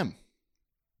 p.m.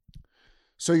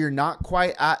 So you're not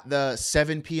quite at the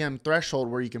 7 p.m. threshold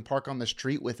where you can park on the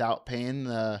street without paying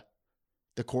the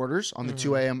quarters on the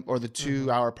 2 a.m. or the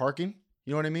 2 hour parking.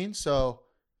 You know what I mean? So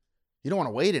you don't want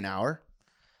to wait an hour.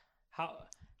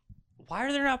 Why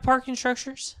are there not parking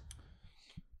structures?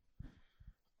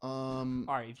 All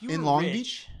right, if you were In Long rich,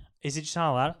 Beach? is it just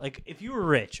not allowed? Like, if you were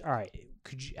rich, all right,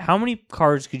 how many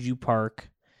cars could you park?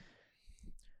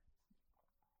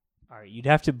 All right, you'd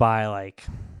have to buy like.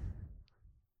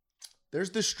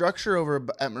 There's this structure over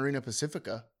at Marina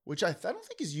Pacifica, which I don't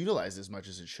think is utilized as much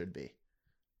as it should be.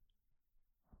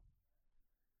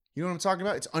 You know what I'm talking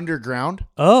about? It's underground.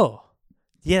 Oh,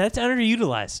 yeah, that's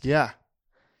underutilized. Yeah.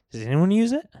 Does anyone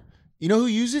use it? You know who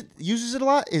uses it a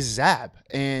lot is Zab,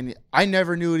 and I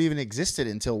never knew it even existed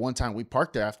until one time we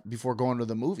parked there before going to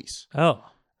the movies, Oh,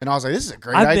 and I was like, "This is a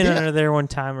great I've idea." been under there one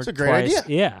time or It's a twice. great idea.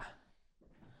 Yeah.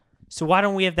 So why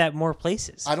don't we have that more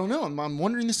places? I don't know. I'm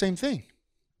wondering the same thing.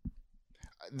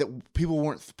 That people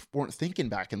weren't thinking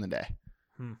back in the day.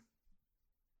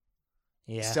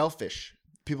 Yeah. Selfish.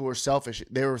 People were selfish.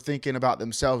 They were thinking about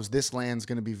themselves. This land's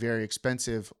going to be very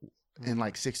expensive in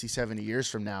like 60, 70 years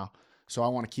from now. So I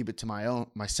want to keep it to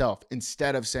myself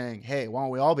instead of saying, hey, why don't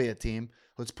we all be a team?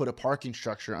 Let's put a parking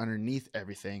structure underneath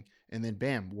everything. And then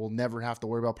bam, we'll never have to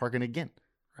worry about parking again.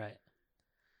 Right.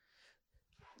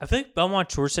 I feel like Belmont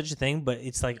Shore's such a thing, but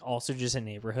it's like also just a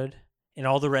neighborhood. And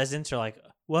all the residents are like,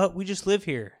 what? We just live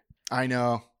here. I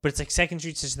know. But it's like 2nd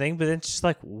Street's such a thing, but it's just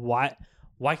like, why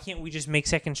can't we just make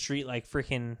 2nd Street like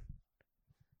freaking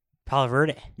Palo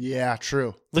Verde? Yeah,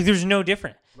 true. Like there's no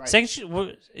different. Right. 2nd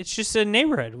Street, it's just a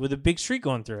neighborhood with a big street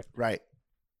going through it. Right.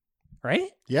 Right?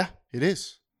 Yeah, it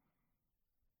is.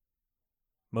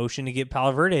 Motion to get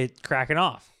Palo Verde cracking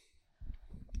off.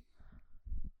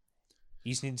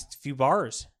 You just need a few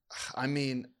bars. I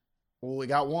mean, well, we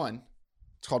got one.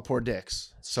 It's called Poor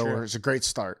Dicks. So true. it's a great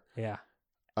start. Yeah.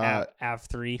 Av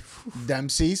 3.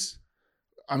 Dempsey's.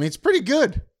 I mean, it's pretty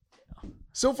good.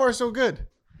 So far, so good.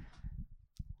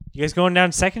 You guys going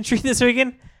down 2nd Street this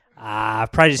weekend?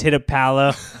 Probably just hit up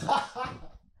Palo.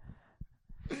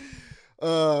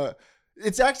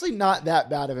 It's actually not that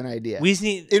bad of an idea. We just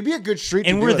need, It'd be a good street.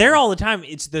 and to we're do there it. all the time.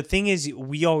 It's the thing is,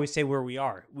 we always say where we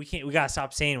are. We gotta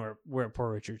stop saying we're at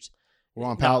Port Richards. We're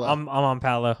on Palo. I'm on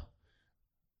Palo.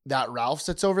 That Ralph's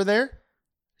that's over there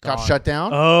got Gone. shut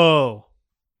down. Oh,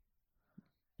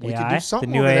 We AI? could do something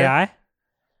The new over there. AI.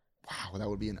 Wow, that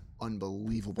would be an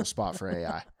unbelievable spot for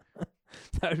AI.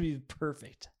 That would be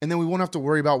perfect. And then we won't have to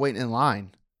worry about waiting in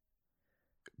line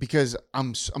because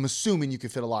I'm assuming you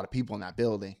could fit a lot of people in that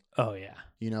building. Oh yeah,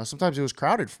 You know, sometimes it was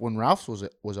crowded when Ralph's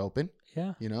was open.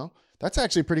 yeah. You know, that's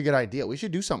actually a pretty good idea. We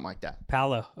should do something like that.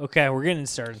 Palo. Okay, we're getting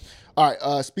started. All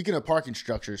right. Speaking of parking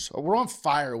structures, we're on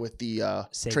fire with the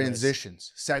Segways.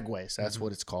 transitions. Segways. That's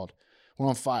what it's called. We're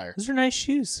on fire. Those are nice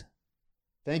shoes.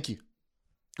 Thank you.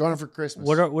 Going for Christmas.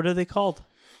 What are they called?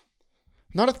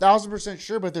 Not 1,000%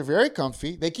 sure, but they're very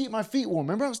comfy. They keep my feet warm.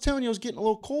 Remember I was telling you I was getting a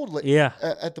little cold Yeah.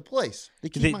 at the place. They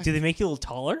Do keep they make you a little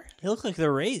taller? They look like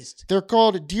they're raised. They're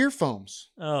called deer foams.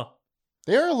 Oh,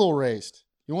 They are a little raised.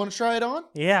 You want to try it on?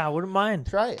 yeah. I wouldn't mind.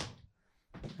 Try it.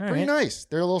 All Pretty right. nice.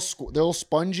 They're a little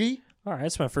spongy. All right,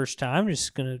 that's my first time.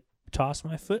 Just gonna toss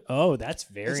my foot. Oh, that's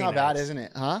very. It's not nice. bad, isn't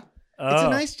it? Huh? Oh. It's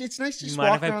nice to You just mind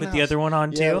walk if I around put the house. other one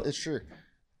on Yeah, too? it's sure.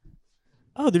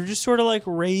 Oh, they're just sort of like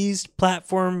raised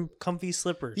platform, comfy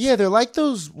slippers. Yeah, they're like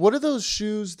those. What are those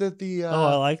shoes that the? Oh,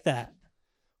 I like that.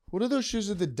 What are those shoes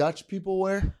that the Dutch people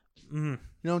wear? Mm. You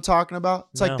know what I'm talking about?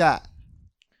 It's No. like that.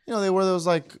 You know, they wear those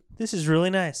like. This is really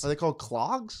nice. Are they called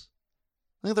clogs?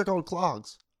 I think they're called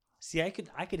clogs. See, I could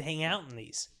hang out in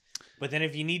these, but then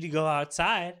if you need to go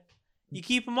outside, you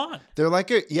keep them on. They're like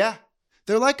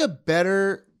they're like a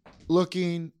better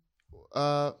looking.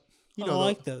 You know, I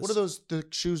like those. What are those? The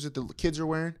shoes that the kids are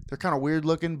wearing? They're kind of weird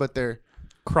looking, but they're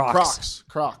Crocs.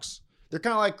 Crocs. They're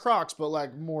kind of like Crocs, but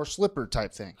like more slipper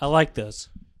type thing. I like those.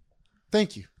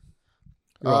 Thank you.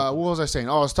 What was I saying?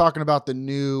 Oh, I was talking about the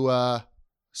new.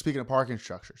 Speaking of parking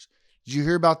structures, did you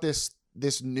hear about this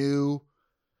new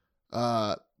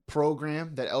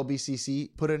program that LBCC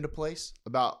put into place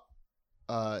about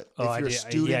if you're a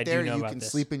student there, you can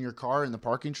sleep in your car in the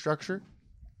parking structure?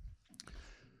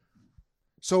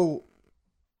 So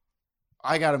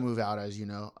I got to move out, as you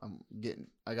know.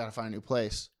 I got to find a new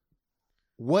place.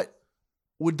 What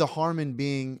would the harm in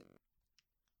being?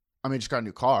 I mean, just got a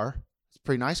new car. It's a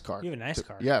pretty nice car. You have a nice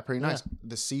car. Yeah, pretty nice.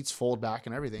 The seats fold back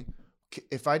and everything.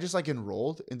 If I just like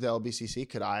enrolled into LBCC,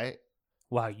 could I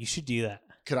Wow, you should do that.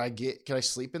 Could I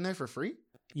sleep in there for free?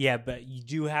 Yeah, but you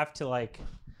do have to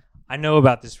I know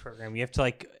about this program. You have to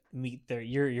like meet their.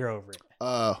 You're over it.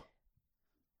 Oh,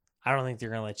 I don't think they're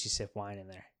gonna let you sip wine in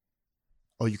there.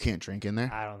 oh, you can't drink in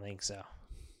there. I don't think so.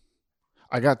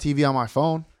 I got TV on my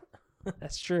phone.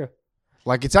 That's true.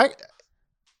 Like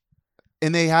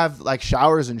and they have like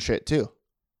showers and shit too.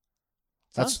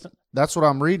 That's what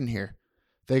I'm reading here.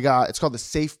 It's called the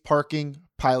Safe Parking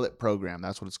Pilot Program.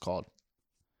 That's what it's called.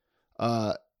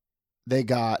 They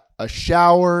got a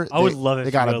shower. I would love it.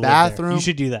 They got a bathroom. You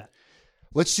should do that.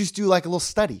 Let's just do like a little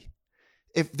study.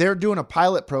 If they're doing a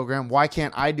pilot program, why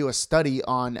can't I do a study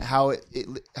on how it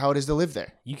is to live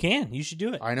there? You can. You should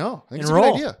do it. I know. I think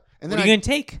Enroll. it's a good idea. And What then are you gonna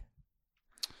take?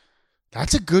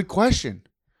 That's a good question.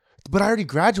 But I already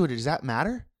graduated. Does that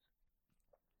matter?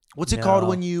 What's it called No.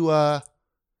 when you know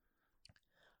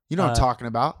what I'm talking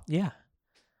about? Yeah.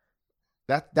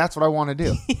 That's what I want to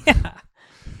do. Yeah.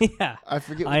 Yeah. I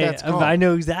forget what that's called. I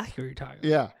know exactly what you're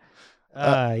talking about.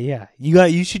 Yeah. Yeah.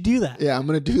 You should do that. Yeah, I'm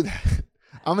going to do that.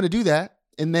 I'm going to do that.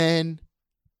 And then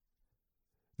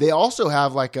they also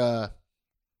have like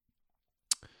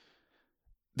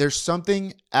there's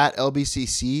something at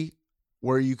LBCC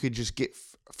where you could just get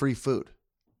free food.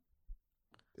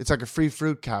 It's like a free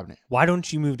food cabinet. Why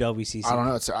don't you move to LBCC? I don't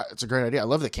know. It's a great idea. I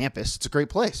love the campus. It's a great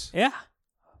place. Yeah.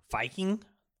 Viking?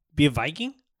 Be a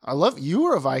Viking? I love you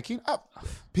were a Viking.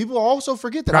 People also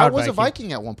forget that Proud I was a Viking.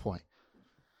 Viking at one point.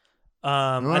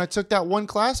 Remember when I took that one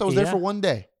class? I was there Yeah. for one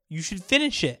day. You should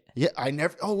finish it. Yeah, I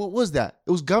never. Oh, what was that?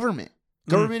 It was government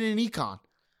and econ.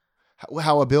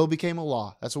 How a bill became a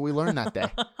law. That's what we learned that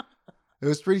day. It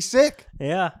was pretty sick.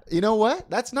 Yeah. You know what?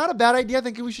 That's not a bad idea. I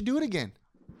think we should do it again.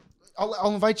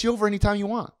 I'll invite you over anytime you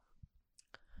want.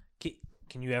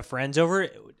 Can you have friends over?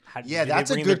 Yeah, do they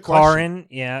that's a bring good their car question.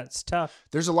 in? Yeah, it's tough.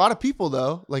 There's a lot of people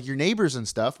though, like your neighbors and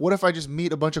stuff. What if I just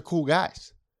meet a bunch of cool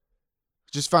guys?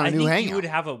 Just found a I new think hangout. you would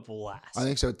have a blast. I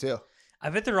think so too. I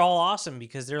bet they're all awesome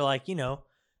because they're like,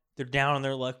 they're down on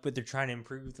their luck, but they're trying to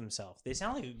improve themselves. They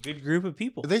sound like a good group of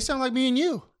people. They sound like me and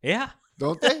you, Yeah,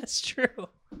 don't they? that's true.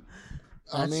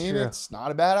 I That's mean, true. it's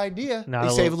not a bad idea. Not They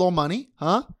a save a little- little money,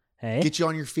 huh? Hey, Get you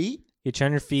on your feet. get you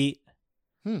on your feet.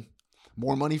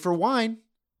 More money for wine.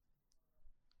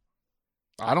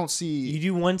 I don't You see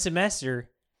do one semester.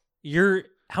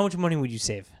 How much money would you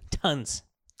save? Tons.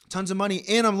 tons of money,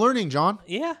 and I'm learning, John.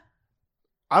 Yeah.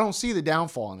 I don't see the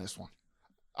downfall in this one.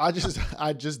 I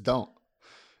just don't.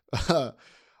 All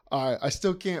right,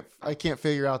 I can't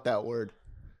figure out that word.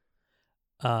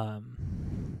 Well,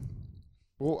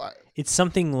 It's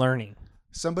something learning.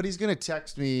 somebody's gonna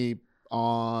text me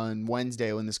on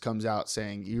Wednesday when this comes out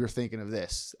saying you were thinking of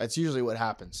this. That's usually what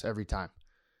happens every time.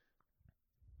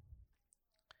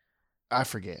 I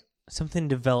forget. Something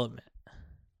development.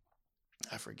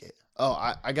 I forget. Oh,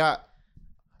 I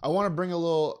want to bring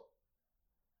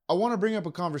up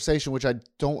a conversation which I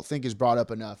don't think is brought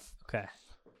up enough. Okay.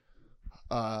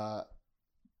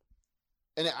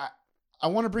 And I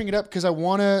want to bring it up because I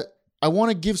want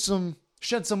to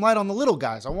shed some light on the little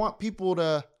guys. I want people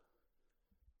to,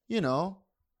 to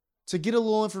get a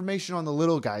little information on the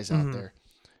little guys out there.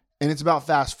 And it's about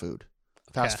fast food.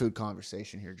 Fast food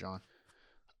conversation here, John.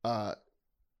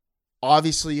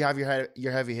 Obviously you have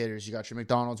your heavy hitters. You got your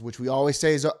McDonald's, which we always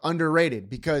say is underrated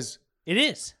because It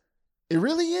is. it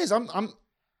really is.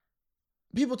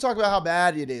 People talk about how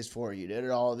bad it is for you. Did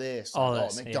it all this? All Like,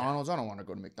 this, yeah. McDonald's. I don't want to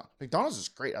go to McDonald's. McDonald's is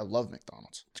great. I love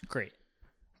McDonald's. It's great.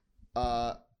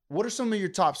 What are some of your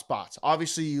top spots?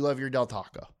 Obviously, you love your Del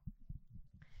Taco.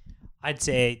 I'd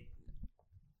say,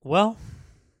 well,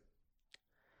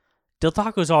 Del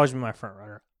Taco's always been my front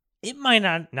runner. It might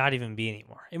not even be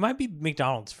anymore. It might be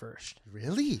McDonald's first.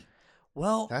 Really?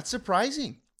 Well, That's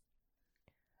surprising.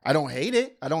 I don't hate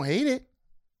it.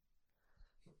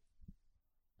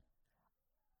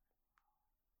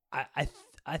 I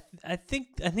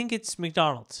think it's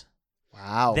McDonald's.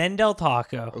 Wow. Then Del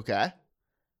Taco. Okay.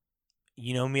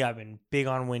 You know me, I've been big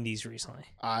on Wendy's recently.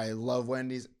 I love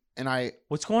Wendy's, and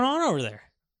What's going on over there?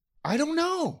 I don't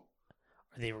know.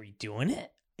 Are they redoing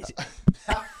it? Is it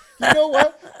You know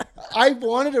what? I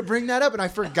wanted to bring that up, and I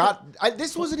forgot.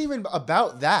 This wasn't even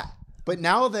about that. But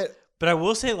now that But I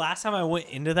will say, last time I went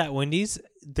into that Wendy's,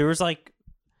 there was like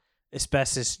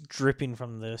asbestos dripping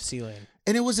from the ceiling.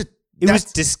 and it was It was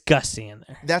disgusting in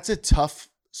there. that's a tough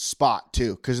spot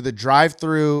too, because of the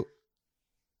drive-through.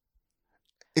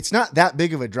 It's not that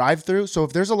big of a drive-through, so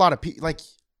if there's a lot of people, like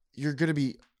you're gonna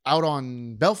be out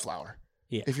on Bellflower.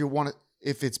 Yeah.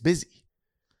 If it's busy,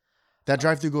 that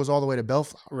drive-through goes all the way to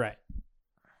Bellflower. Right.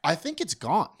 I think it's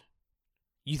gone.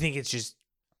 You think it's just?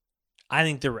 I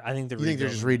think they're. You think they're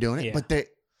just redoing it, Yeah. but they're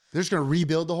just gonna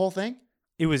rebuild the whole thing?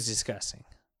 It was disgusting.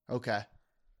 Okay.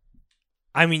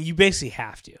 I mean, you basically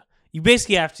have to. You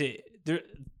basically have to.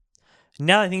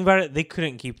 Now that I think about it, they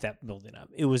couldn't keep that building up.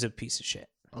 It was a piece of shit.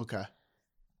 Okay.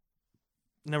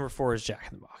 Number 4 is Jack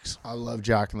in the Box. I love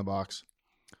Jack in the Box.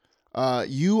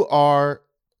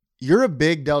 You're a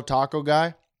big Del Taco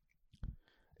guy,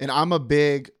 and I'm a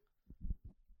big.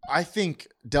 I think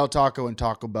Del Taco and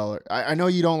Taco Bell are. I know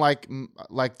you don't like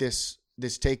this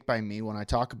take by me when I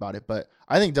talk about it, but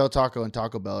I think Del Taco and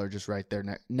Taco Bell are just right there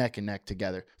neck and neck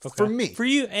together. Okay. For me. For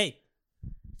you, hey.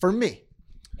 For me.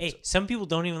 Hey, some people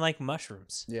don't even like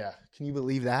mushrooms. Yeah. Can you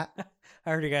believe that? I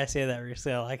heard a guy say that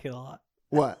recently. I like it a lot.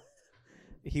 What?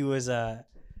 He was talking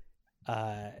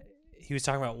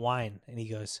about wine, and he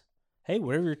goes, "Hey,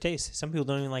 whatever your taste. Some people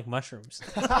don't even like mushrooms."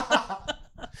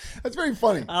 That's very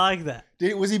funny. I like that.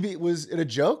 Was it a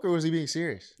joke or was he being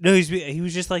serious? No, he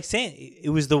was just like saying it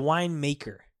was the wine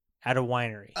maker at a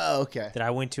winery Oh, okay. that I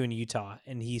went to in Utah,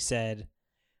 and he said,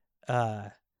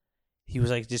 he was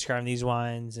like describing these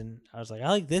wines, and I was like, I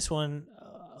like this one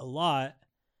a lot.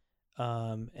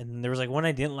 And there was like one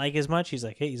I didn't like as much. He's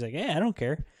like, hey, I don't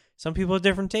care. Some people have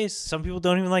different tastes. Some people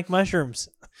don't even like mushrooms.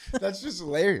 That's just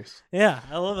hilarious. Yeah,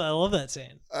 I love that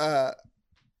saying.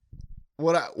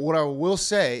 What I will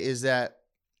say is that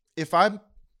if I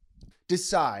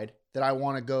decide that I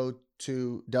want to go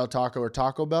to Del Taco or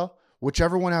Taco Bell,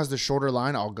 whichever one has the shorter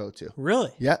line, I'll go to.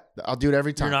 Really? Yep, I'll do it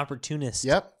every time. You're an opportunist.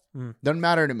 Yep, doesn't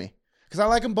matter to me because I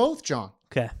like them both, John.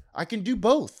 Okay. I can do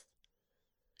both.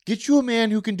 Get you a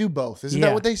man who can do both. Isn't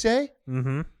that what they say?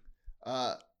 Mm-hmm.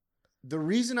 The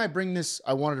reason I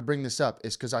wanted to bring this up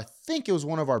is because I think it was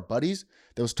one of our buddies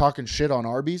that was talking shit on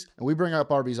Arby's, and we bring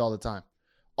up Arby's all the time.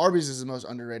 Arby's is the most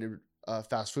underrated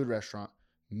fast food restaurant,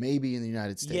 maybe in the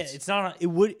United States. Yeah, it's not. It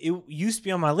used to be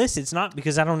on my list. It's not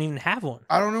because I don't even have one.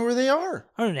 I don't know where they are.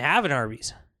 I don't even have an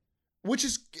Arby's.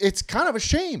 It's kind of a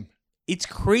shame. It's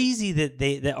crazy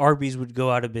that Arby's would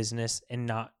go out of business and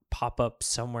not pop up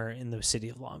somewhere in the city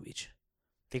of Long Beach.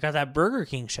 They got that Burger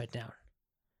King shut down.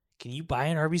 Can you buy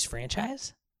an Arby's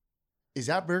franchise? Is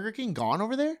that Burger King gone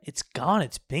over there? It's gone.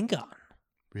 It's been gone.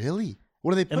 Really?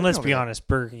 What are they putting And let's over be there? honest,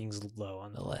 Burger King's low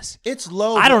on the list. It's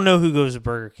low. I don't know who goes to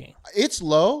Burger King. It's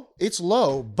low,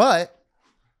 but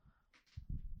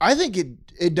I think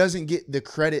it doesn't get the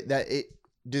credit that it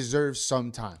deserves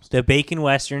sometimes. The Bacon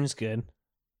Western's good.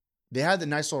 They had the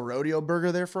nice little rodeo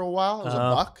burger there for a while. It was a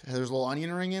buck. There's a little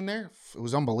onion ring in there. It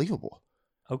was unbelievable.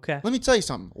 Okay. Let me tell you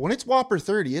something. When it's Whopper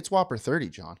 30, it's Whopper 30,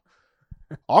 John.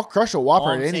 I'll crush a Whopper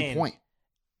All at I'm any saying, point.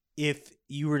 If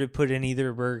you were to put in either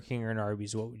a Burger King or an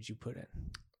Arby's, what would you put in?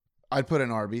 I'd put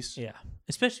in Arby's. Yeah.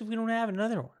 Especially if we don't have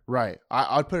another one. Right.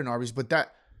 I'd put in Arby's, but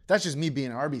that's just me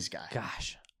being an Arby's guy.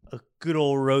 Gosh. A good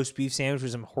old roast beef sandwich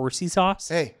with some horsey sauce.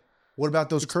 Hey, what about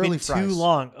those It's curly been fries? too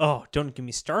long. Oh, don't get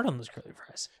me started on those curly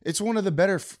fries. It's one of the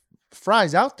better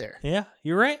fries out there. Yeah,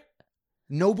 you're right.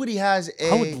 Nobody has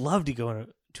I would love to go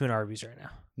to an Arby's right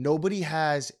now. Nobody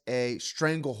has a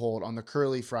stranglehold on the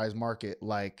curly fries market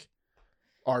like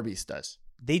Arby's does.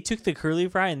 They took the curly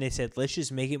fry and they said, let's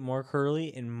just make it more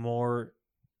curly and more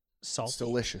salty. It's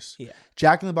delicious. Yeah.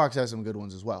 Jack in the Box has some good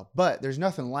ones as well, but there's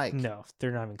nothing like No,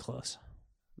 they're not even close.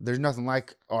 There's nothing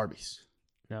like Arby's.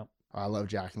 No. I love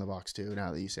Jack in the Box too.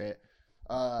 Now that you say it,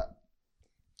 I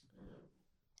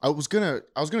was gonna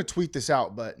tweet this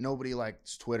out, but nobody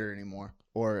likes Twitter anymore,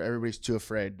 or everybody's too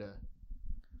afraid to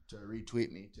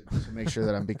retweet me to make sure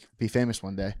that I'm be famous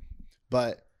one day.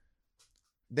 But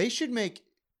they should make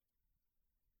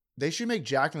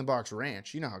Jack in the Box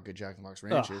Ranch. You know how good Jack in the Box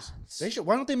Ranch is. They should.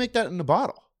 Why don't they make that in a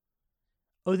bottle?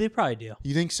 Oh, they probably do.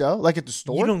 You think so? Like at the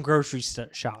store? You don't grocery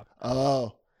shop.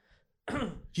 Oh.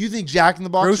 Do you think Jack in the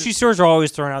Box? Grocery stores are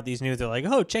always throwing out these new. They're like,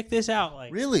 oh, check this out.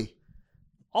 Like Really?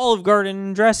 Olive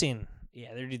Garden dressing.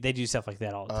 Yeah, they do stuff like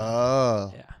that all the time.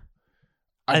 Oh. Yeah.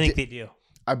 I think they do.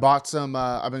 I bought some.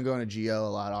 I've been going to Geo a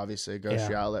lot, obviously,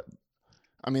 grocery outlet.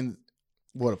 I mean,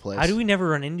 what a place. How do we never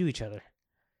run into each other?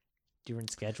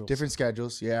 Different schedules. Different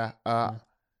schedules, yeah.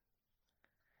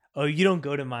 Oh, you don't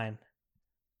go to mine.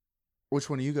 Which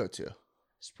one do you go to?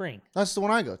 Spring. That's the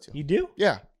one I go to. You do?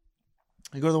 Yeah.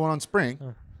 I go to the one on Spring.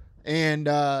 Oh. And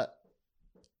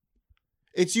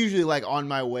it's usually like on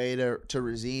my way to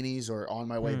Rosini's or on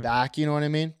my way back, you know what I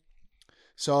mean?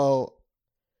 So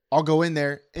I'll go in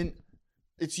there, and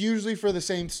it's usually for the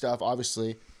same stuff,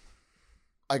 obviously.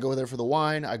 I go there for the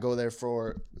wine. I go there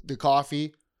for the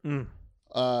coffee.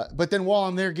 But then while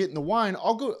I'm there getting the wine,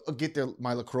 I'll go get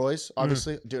my LaCroix,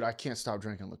 obviously. Dude, I can't stop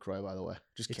drinking LaCroix, by the way.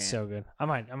 Just can't. It's so good. I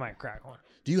might crack one.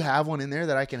 Do you have one in there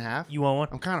that I can have? You want one?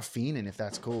 I'm kind of fiending if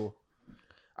that's cool.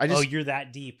 Oh, you're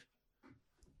that deep.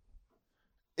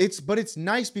 But it's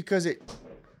nice because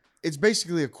It's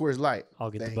basically a Coors Light.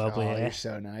 I'll get the Thank- bubbly. Oh, eh? you're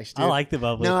so nice, dude. I like the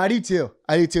bubbly. No, I do too.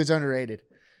 It's underrated.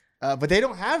 But they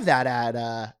don't have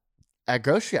that at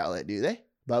grocery outlet, do they?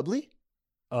 Bubbly?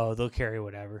 Oh, they'll carry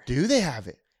whatever. Do they have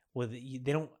it? Well, they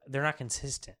don't. They're not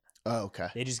consistent. Oh, okay.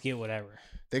 They just get whatever.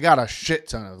 They got a shit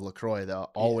ton of LaCroix though.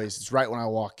 Always. It's right when I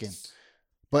walk in.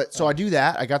 But so I do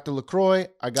that. I got the LaCroix.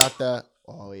 I got the.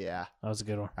 Oh yeah, That was a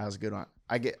good one. that was a good one.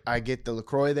 I get the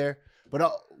LaCroix there.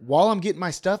 But while I'm getting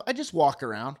my stuff, I just walk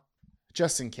around,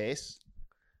 just in case.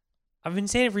 I've been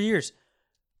saying it for years.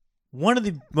 One of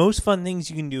the most fun things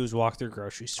you can do is walk through a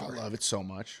grocery I store. love it so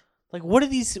much. Like, what are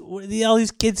all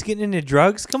these kids getting into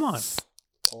drugs? Come on.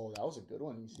 Oh, that was a good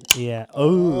one. Yeah.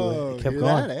 Oh, it kept hear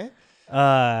going. that,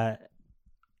 eh?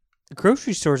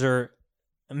 Grocery stores are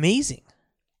amazing.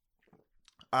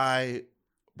 I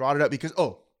brought it up because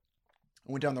I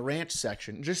went down the ranch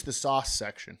section, just the sauce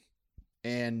section,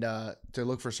 and to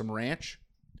look for some ranch.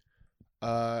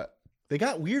 They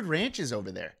got weird ranches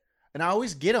over there, and I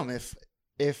always get them if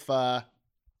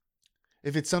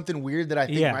it's something weird that I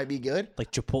think Yeah. might be good.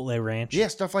 Like Chipotle Ranch. Yeah,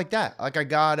 stuff like that. Like I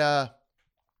got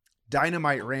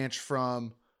Dynamite Ranch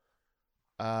from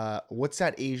what's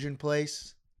that Asian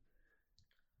place?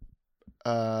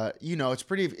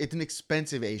 It's an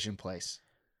expensive Asian place.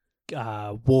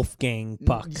 Wolfgang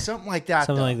Puck. Something like that.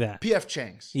 Something though. like that. PF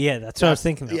Chang's. Yeah, that's what I was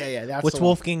thinking of. Yeah, that's What's the one.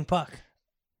 Wolfgang Puck?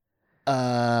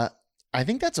 I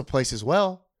think that's a place as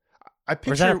well.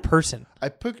 Or is that a person? I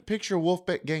picture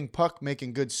Wolfgang Puck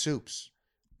making good soups.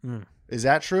 Hmm. Is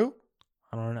that true?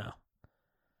 I don't know.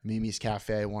 Mimi's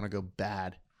Cafe, I want to go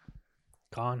bad.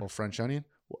 Gone. Or French onion?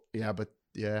 Yeah, but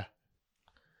yeah.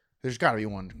 There's got to be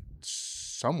one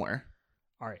somewhere.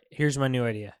 All right, here's my new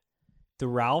idea. The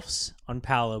Ralph's on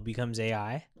Palo becomes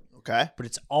AI, Okay. but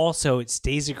it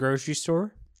stays a grocery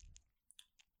store,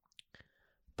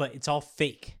 but it's all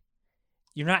fake.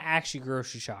 You're not actually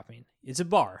grocery shopping. It's a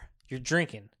bar. You're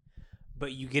drinking,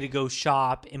 but you get to go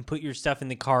shop and put your stuff in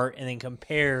the cart and then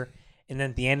compare. And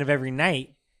then at the end of every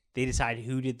night, they decide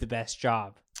who did the best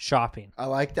job shopping. I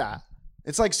like that.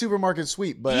 It's like supermarket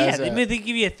sweep, but Yeah, they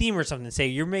give you a theme or something. Say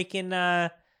you're making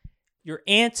your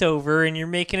aunt's over and you're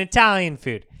making Italian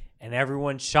food. And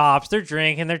everyone shops, they're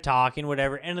drinking, they're talking,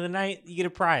 whatever. End of the night, you get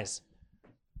a prize.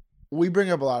 we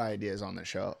bring up a lot of ideas on this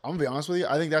show. I'm gonna be honest with you.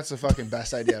 I think that's the fucking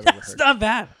best idea I've ever It's heard. not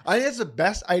bad. I think that's the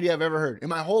best idea I've ever heard in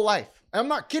my whole life. I'm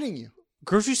not kidding you.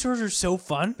 Grocery stores are so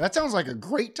fun. That sounds like a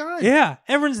great time. Yeah,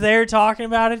 everyone's there talking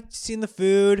about it, seeing the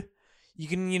food. You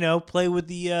can, play with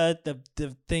the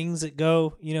things that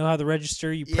go, how the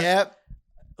register. Yep.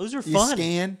 Those are You fun.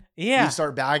 scan. Yeah. You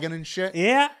start bagging and shit.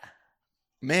 Yeah.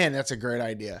 Man, that's a great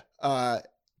idea.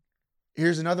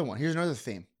 Here's another one. Here's another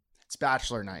theme. It's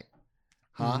bachelor night.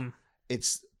 Huh? Mhm.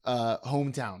 It's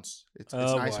hometowns. It's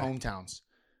Oh, nice boy. hometowns.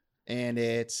 And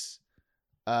it's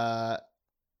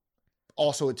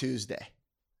also a Tuesday.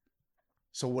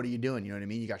 So what are you doing? You know what I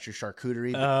mean? You got your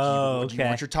charcuterie. Oh, You okay.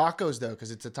 want your tacos though,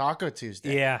 because it's a Taco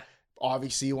Tuesday. Yeah.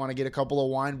 Obviously, you want to get a couple of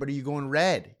wine, but are you going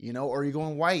red? Or are you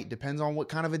going white? Depends on what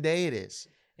kind of a day it is.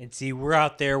 And see, we're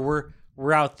out there.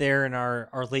 We're out there in our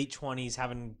late 20s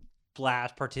having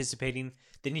blast, participating.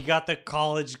 Then you got the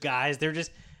college guys.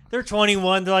 They're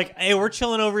 21. They're like, hey, we're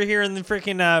chilling over here in the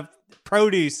freaking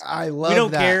produce. I love We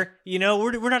don't that. care.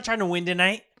 We're not trying to win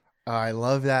tonight. I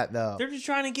love that though. They're just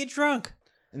trying to get drunk.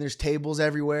 And there's tables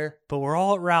everywhere. But we're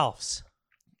all at Ralph's.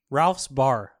 Ralph's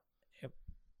Bar. Yep.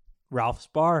 Ralph's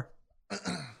Bar.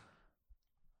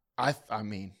 I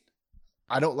mean,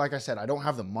 like I said, I don't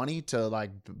have the money to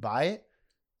buy it.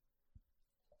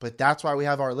 But that's why we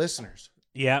have our listeners.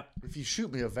 Yep. If you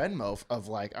shoot me a Venmo of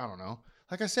I don't know.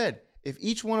 Like I said, if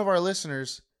each one of our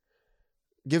listeners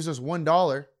gives us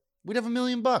 $1, we'd have $1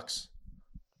 million.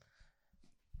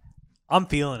 I'm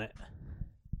feeling it.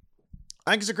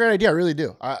 I think it's a great idea. I really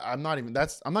do. I'm not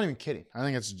even kidding. I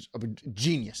think it's a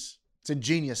genius. It's a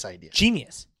genius idea.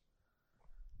 Genius.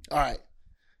 All right.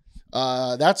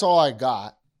 That's all I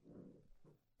got.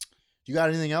 You got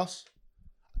anything else?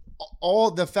 All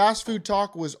the fast food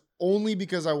talk was only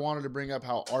because I wanted to bring up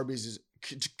how Arby's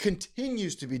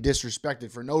continues to be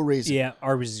disrespected for no reason. Yeah,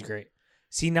 Arby's is great.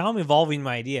 See, now I'm evolving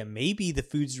my idea. Maybe the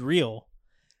food's real.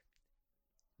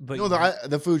 But No,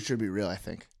 the food should be real, I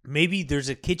think. maybe there's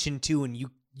a kitchen too, and you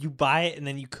buy it and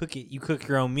then you cook it. You cook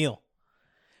your own meal.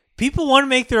 People want to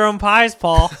make their own pies,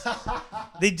 Paul.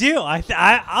 They do.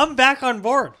 I'm back on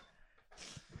board.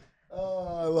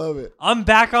 Oh, I love it. I'm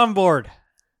back on board.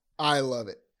 I love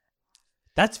it.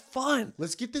 That's fun.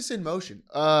 Let's get this in motion.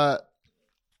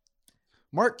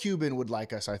 Mark Cuban would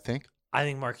like us, I think. I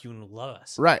think Mark Cuban would love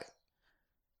us. Right.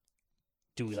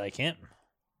 Do we like him?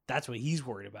 That's what he's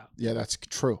worried about. Yeah, that's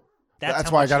true. That's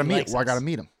how why I much got to he meet. likes Well, I got to us.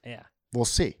 meet him. Yeah. We'll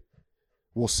see.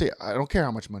 We'll see. I don't care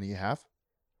how much money you have.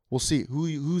 We'll see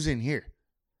who's in here.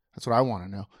 That's what I want to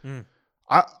know. Mm.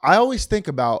 I always think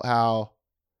about how,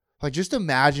 like, just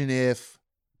imagine if,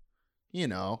 you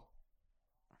know,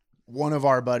 one of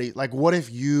our buddies, like, what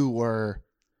if you were,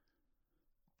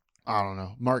 I don't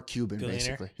know, Mark Cuban, Billionaire?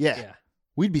 basically. Yeah. Yeah.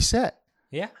 We'd be set.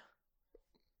 Yeah.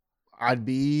 I'd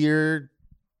be your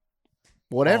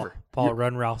whatever. Paul,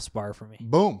 run Ralph's bar for me.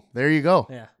 Boom. There you go.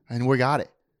 Yeah. And we got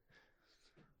it.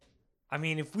 I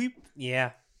mean, if we,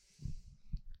 yeah,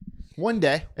 One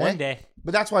day. one eh? day.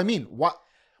 But that's what I mean.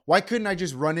 Why couldn't I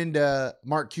just run into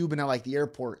Mark Cuban at like the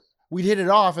airport? We'd hit it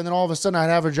off, and then all of a sudden I'd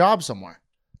have a job somewhere.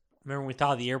 Remember when we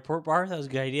thought of the airport bar? That was a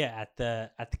good idea at the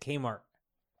Kmart.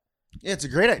 Yeah, it's a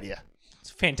great idea.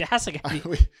 It's a fantastic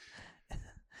idea.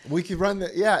 we could run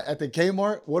at the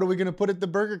Kmart. What are we gonna put at the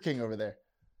Burger King over there?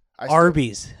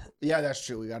 Arby's. Yeah, that's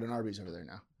true. We got an Arby's over there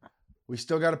now. We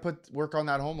still got to work on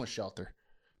that homeless shelter.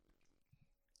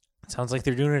 Sounds like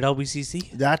they're doing it at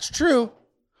LBCC. That's true.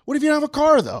 What if you don't have a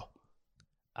car though?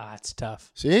 It's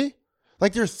tough. See,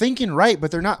 like they're thinking right,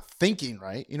 but they're not thinking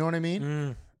right. You know what I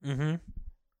mean? Mm-hmm.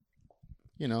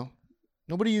 You know,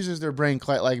 nobody uses their brain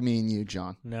quite like me and you,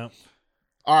 John. No.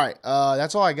 All right,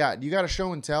 that's all I got. You got a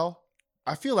show and tell?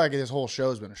 I feel like this whole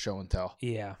show's been a show and tell.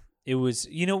 Yeah. It was,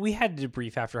 we had to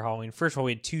debrief after Halloween. First of all,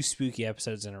 we had 2 spooky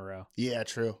episodes in a row. Yeah,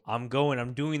 true. I'm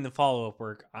doing the follow-up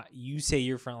work. You say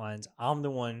your front lines. I'm the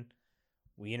one.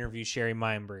 We interview Sherry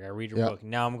Meinberg. I read her book.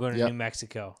 Now I'm going to New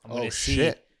Mexico. I'm going to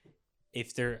see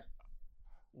if they're...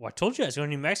 Well, I told you I was going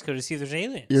to New Mexico to see if there's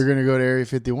aliens. You're going to go to Area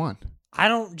 51. I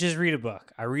don't just read a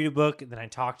book. I read a book, then I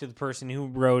talk to the person who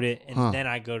wrote it, and then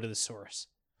I go to the source.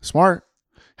 Smart.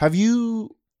 Do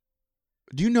you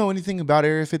know anything about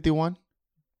Area 51?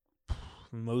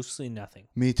 Mostly nothing.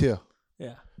 Me too.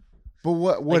 Yeah. But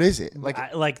what is it?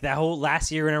 Like that whole last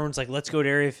year when everyone's like, let's go to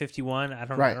Area 51. I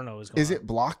don't know what's going on. Is it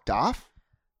blocked off?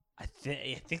 I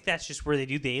think that's just where they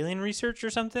do the alien research or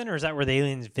something, or is that where the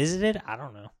aliens visited? I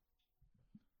don't know.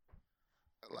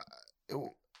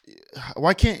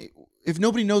 Why can't, if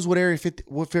nobody knows what Area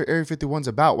 51's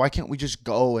about, why can't we just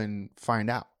go and find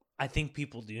out? I think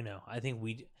people do know. I think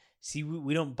we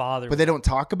don't bother. But they don't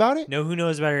talk about it? No, who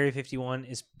knows about Area 51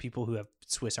 is people who have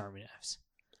Swiss Army knives.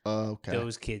 Okay.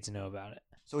 Those kids know about it.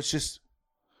 So it's just,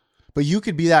 but you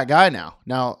could be that guy now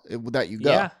that you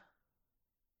go. Yeah.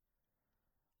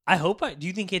 I hope do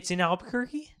you think it's in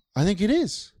Albuquerque? I think it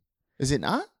is. Is it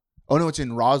not? Oh, no, it's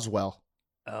in Roswell.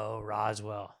 Oh,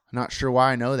 Roswell. I'm not sure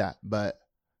why I know that, but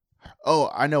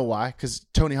I know why. Because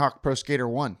Tony Hawk Pro Skater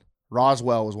 1.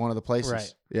 Roswell was one of the places.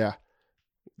 Right. Yeah.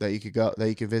 That you could go, that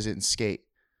you could visit and skate.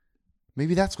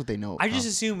 Maybe that's what they know. I just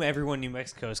assume everyone in New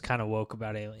Mexico is kind of woke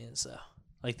about aliens, though.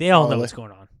 Like they all know what's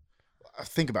going on.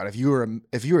 Think about it. If you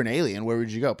were an alien, where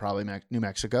would you go? Probably New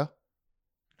Mexico.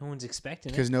 No one's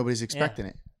expecting it because nobody's expecting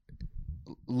it.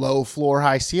 Low floor,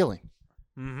 high ceiling.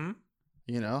 Mm-hmm.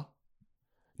 You know,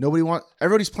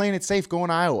 everybody's playing it safe. Going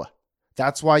to Iowa.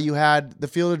 That's why you had the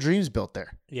Field of Dreams built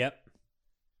there. Yep.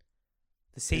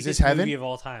 The this safest heaven? movie of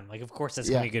all time. Like, of course, that's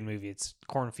gonna be a good movie. It's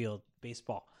cornfield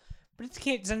baseball, but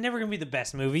it's never gonna be the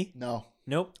best movie. No.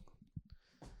 Nope.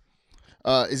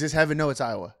 Is this heaven? No, it's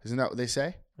Iowa. Isn't that what they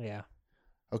say? Yeah.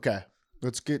 Okay.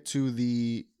 Let's get to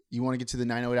you want to get to the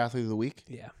 908 Athlete of the Week?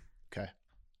 Yeah. Okay.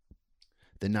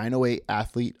 The 908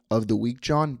 Athlete of the Week,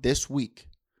 John, this week,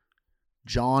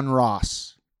 John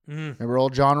Ross. Remember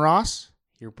old John Ross?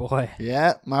 Your boy.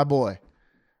 Yeah, my boy.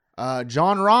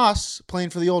 John Ross playing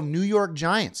for the old New York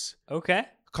Giants. Okay.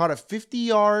 Caught a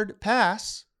 50-yard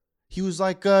pass. He was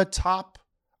like top,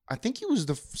 I think he was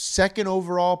the second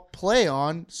overall play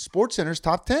on SportsCenter's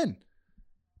top 10.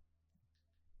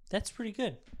 That's pretty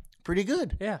good. Pretty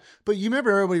good. Yeah. But you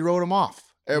remember everybody wrote him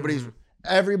off.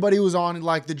 Everybody was on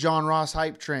like the John Ross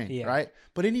hype train, right?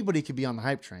 But anybody could be on the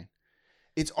hype train.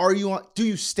 It's do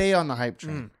you stay on the hype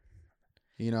train?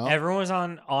 You know? Everyone was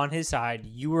on his side.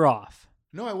 You were off.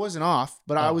 No, I wasn't off,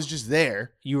 but I was just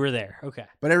there. You were there. Okay.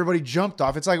 But everybody jumped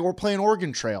off. It's like we're playing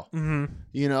Oregon Trail. Mm-hmm.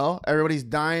 You know? Everybody's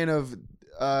dying of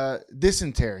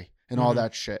dysentery and all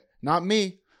that shit. Not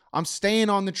me. I'm staying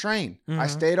on the train. I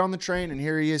stayed on the train, and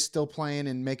here he is still playing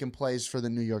and making plays for the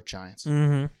New York Giants.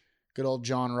 Mm-hmm. Good old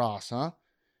John Ross, huh?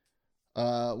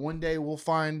 One day we'll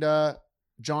find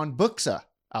John Buxa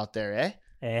out there,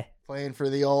 playing for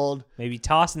the old... Maybe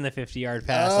tossing the 50-yard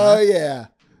pass. Oh, yeah.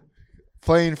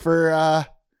 Playing for...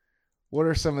 what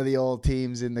are some of the old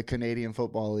teams in the Canadian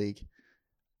Football League?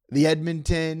 The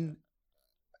Edmonton...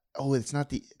 Oh, it's not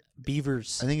the...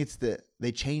 Beavers. I think it's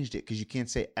they changed it because you can't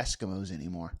say Eskimos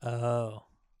anymore. Oh.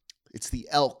 It's the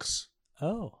Elks.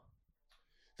 Oh.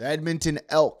 The Edmonton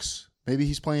Elks. Maybe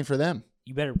he's playing for them.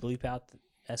 You better bleep out the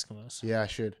Eskimos. Yeah, I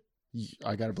should.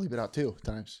 I got to bleep it out too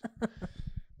times.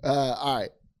 All right.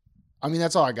 I mean,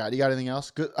 that's all I got. You got anything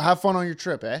else? Good. Have fun on your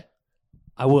trip, eh?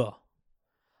 I will.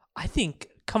 I think.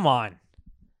 Come on.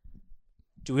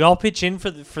 Do we all pitch in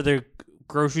for the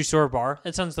grocery store bar?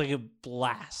 That sounds like a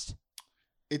blast.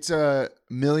 It's a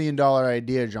 $1 million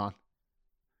idea, John.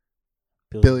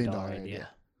 Billion-dollar idea.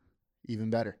 Even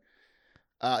better.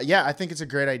 Yeah, I think it's a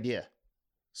great idea.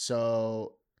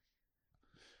 So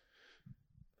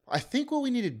I think what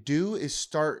we need to do is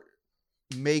start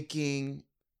making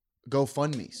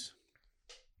GoFundMes.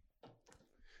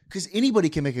 Because anybody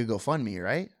can make a GoFundMe,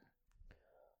 right?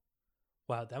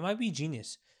 Wow, that might be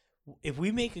genius. If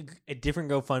we make a different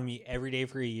GoFundMe every day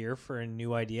for a year for a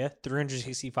new idea,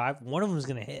 365, one of them is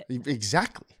going to hit.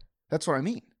 Exactly. That's what I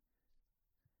mean.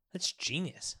 That's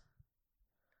genius.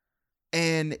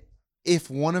 And if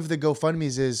one of the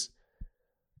GoFundMes is,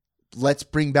 let's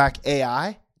bring back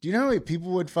AI, do you know how many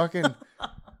people would fucking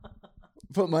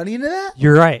put money into that?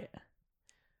 You're right.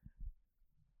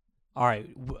 All right.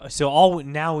 So all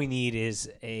now we need is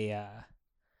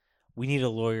we need a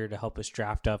lawyer to help us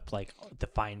draft up like the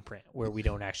fine print where we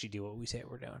don't actually do what we say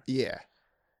we're doing. Yeah.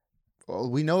 Well,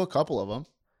 we know a couple of them.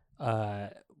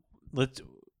 Let's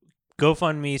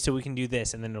GoFundMe so we can do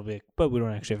this, and then it'll be like, but we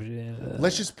don't actually have to do that.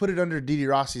 Let's just put it under Didi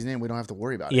Rossi's name. We don't have to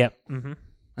worry about it. Yep. Mm-hmm.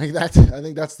 I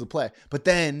think that's the play. But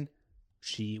then,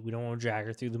 we don't want to drag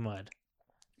her through the mud.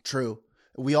 True.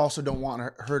 We also don't want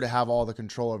her to have all the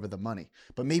control over the money.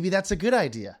 But maybe that's a good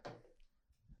idea.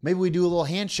 Maybe we do a little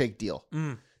handshake deal.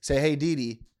 Say, hey,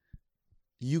 Didi,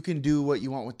 you can do what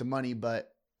you want with the money,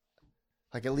 but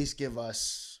like at least give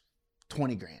us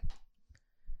 20 grand.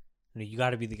 No, you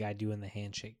got to be the guy doing the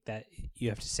handshake. That you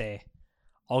have to say,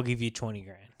 I'll give you 20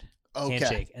 grand. Okay.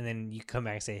 Handshake. And then you come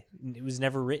back and say, it was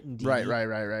never written, Didi.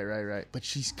 Right. But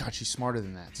she's smarter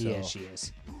than that. So yeah, she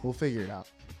is. We'll figure it out.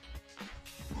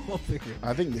 We'll figure it out.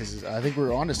 I think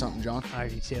we're on to something, John. I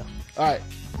do too. All right.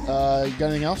 You got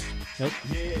anything else? Nope.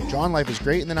 John, life is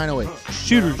great in the 908.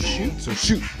 Shooters shoot. So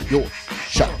shoot your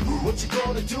shot. What you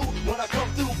gonna do when I come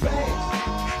through, bang?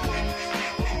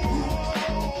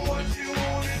 What you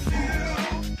wanna do?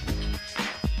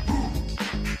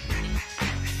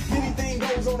 Anything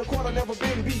goes on the court, I never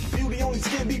been beat. Beauty only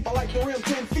skin deep, I like the rim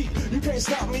 10 feet. You can't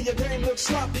stop me, your game looks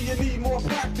sloppy. You need more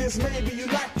practice, maybe you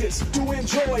like this. To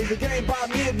enjoy the game by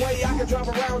midway, I can drive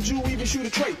around you, even shoot a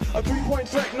trait. A 3-point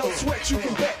threat, no sweat, you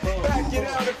can bet. Back it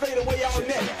out and fade away all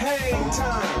net. Hang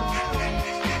time.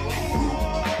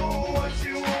 What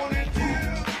you wanna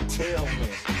do? Tell me.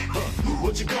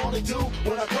 What you gonna do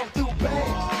when I come through,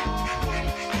 bang?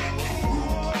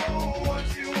 What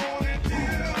you wanna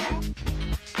do?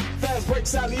 Fast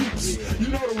breaks, alley-oops. You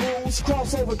know the rules.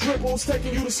 Crossover dribbles,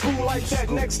 taking you to school like that.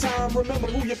 Next time, remember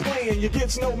who you're playing. You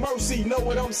get no mercy. Know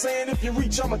what I'm saying? If you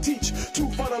reach, I'ma teach. Too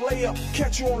fun to lay up.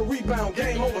 Catch you on a rebound.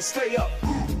 Game over. Stay up.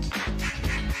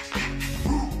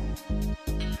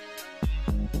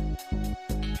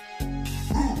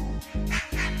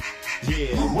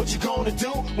 Yeah, what you gonna do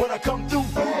when I come through?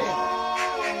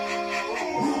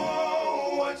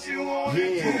 What you wanna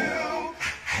do?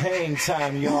 Hang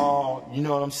time, y'all. You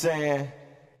know what I'm saying?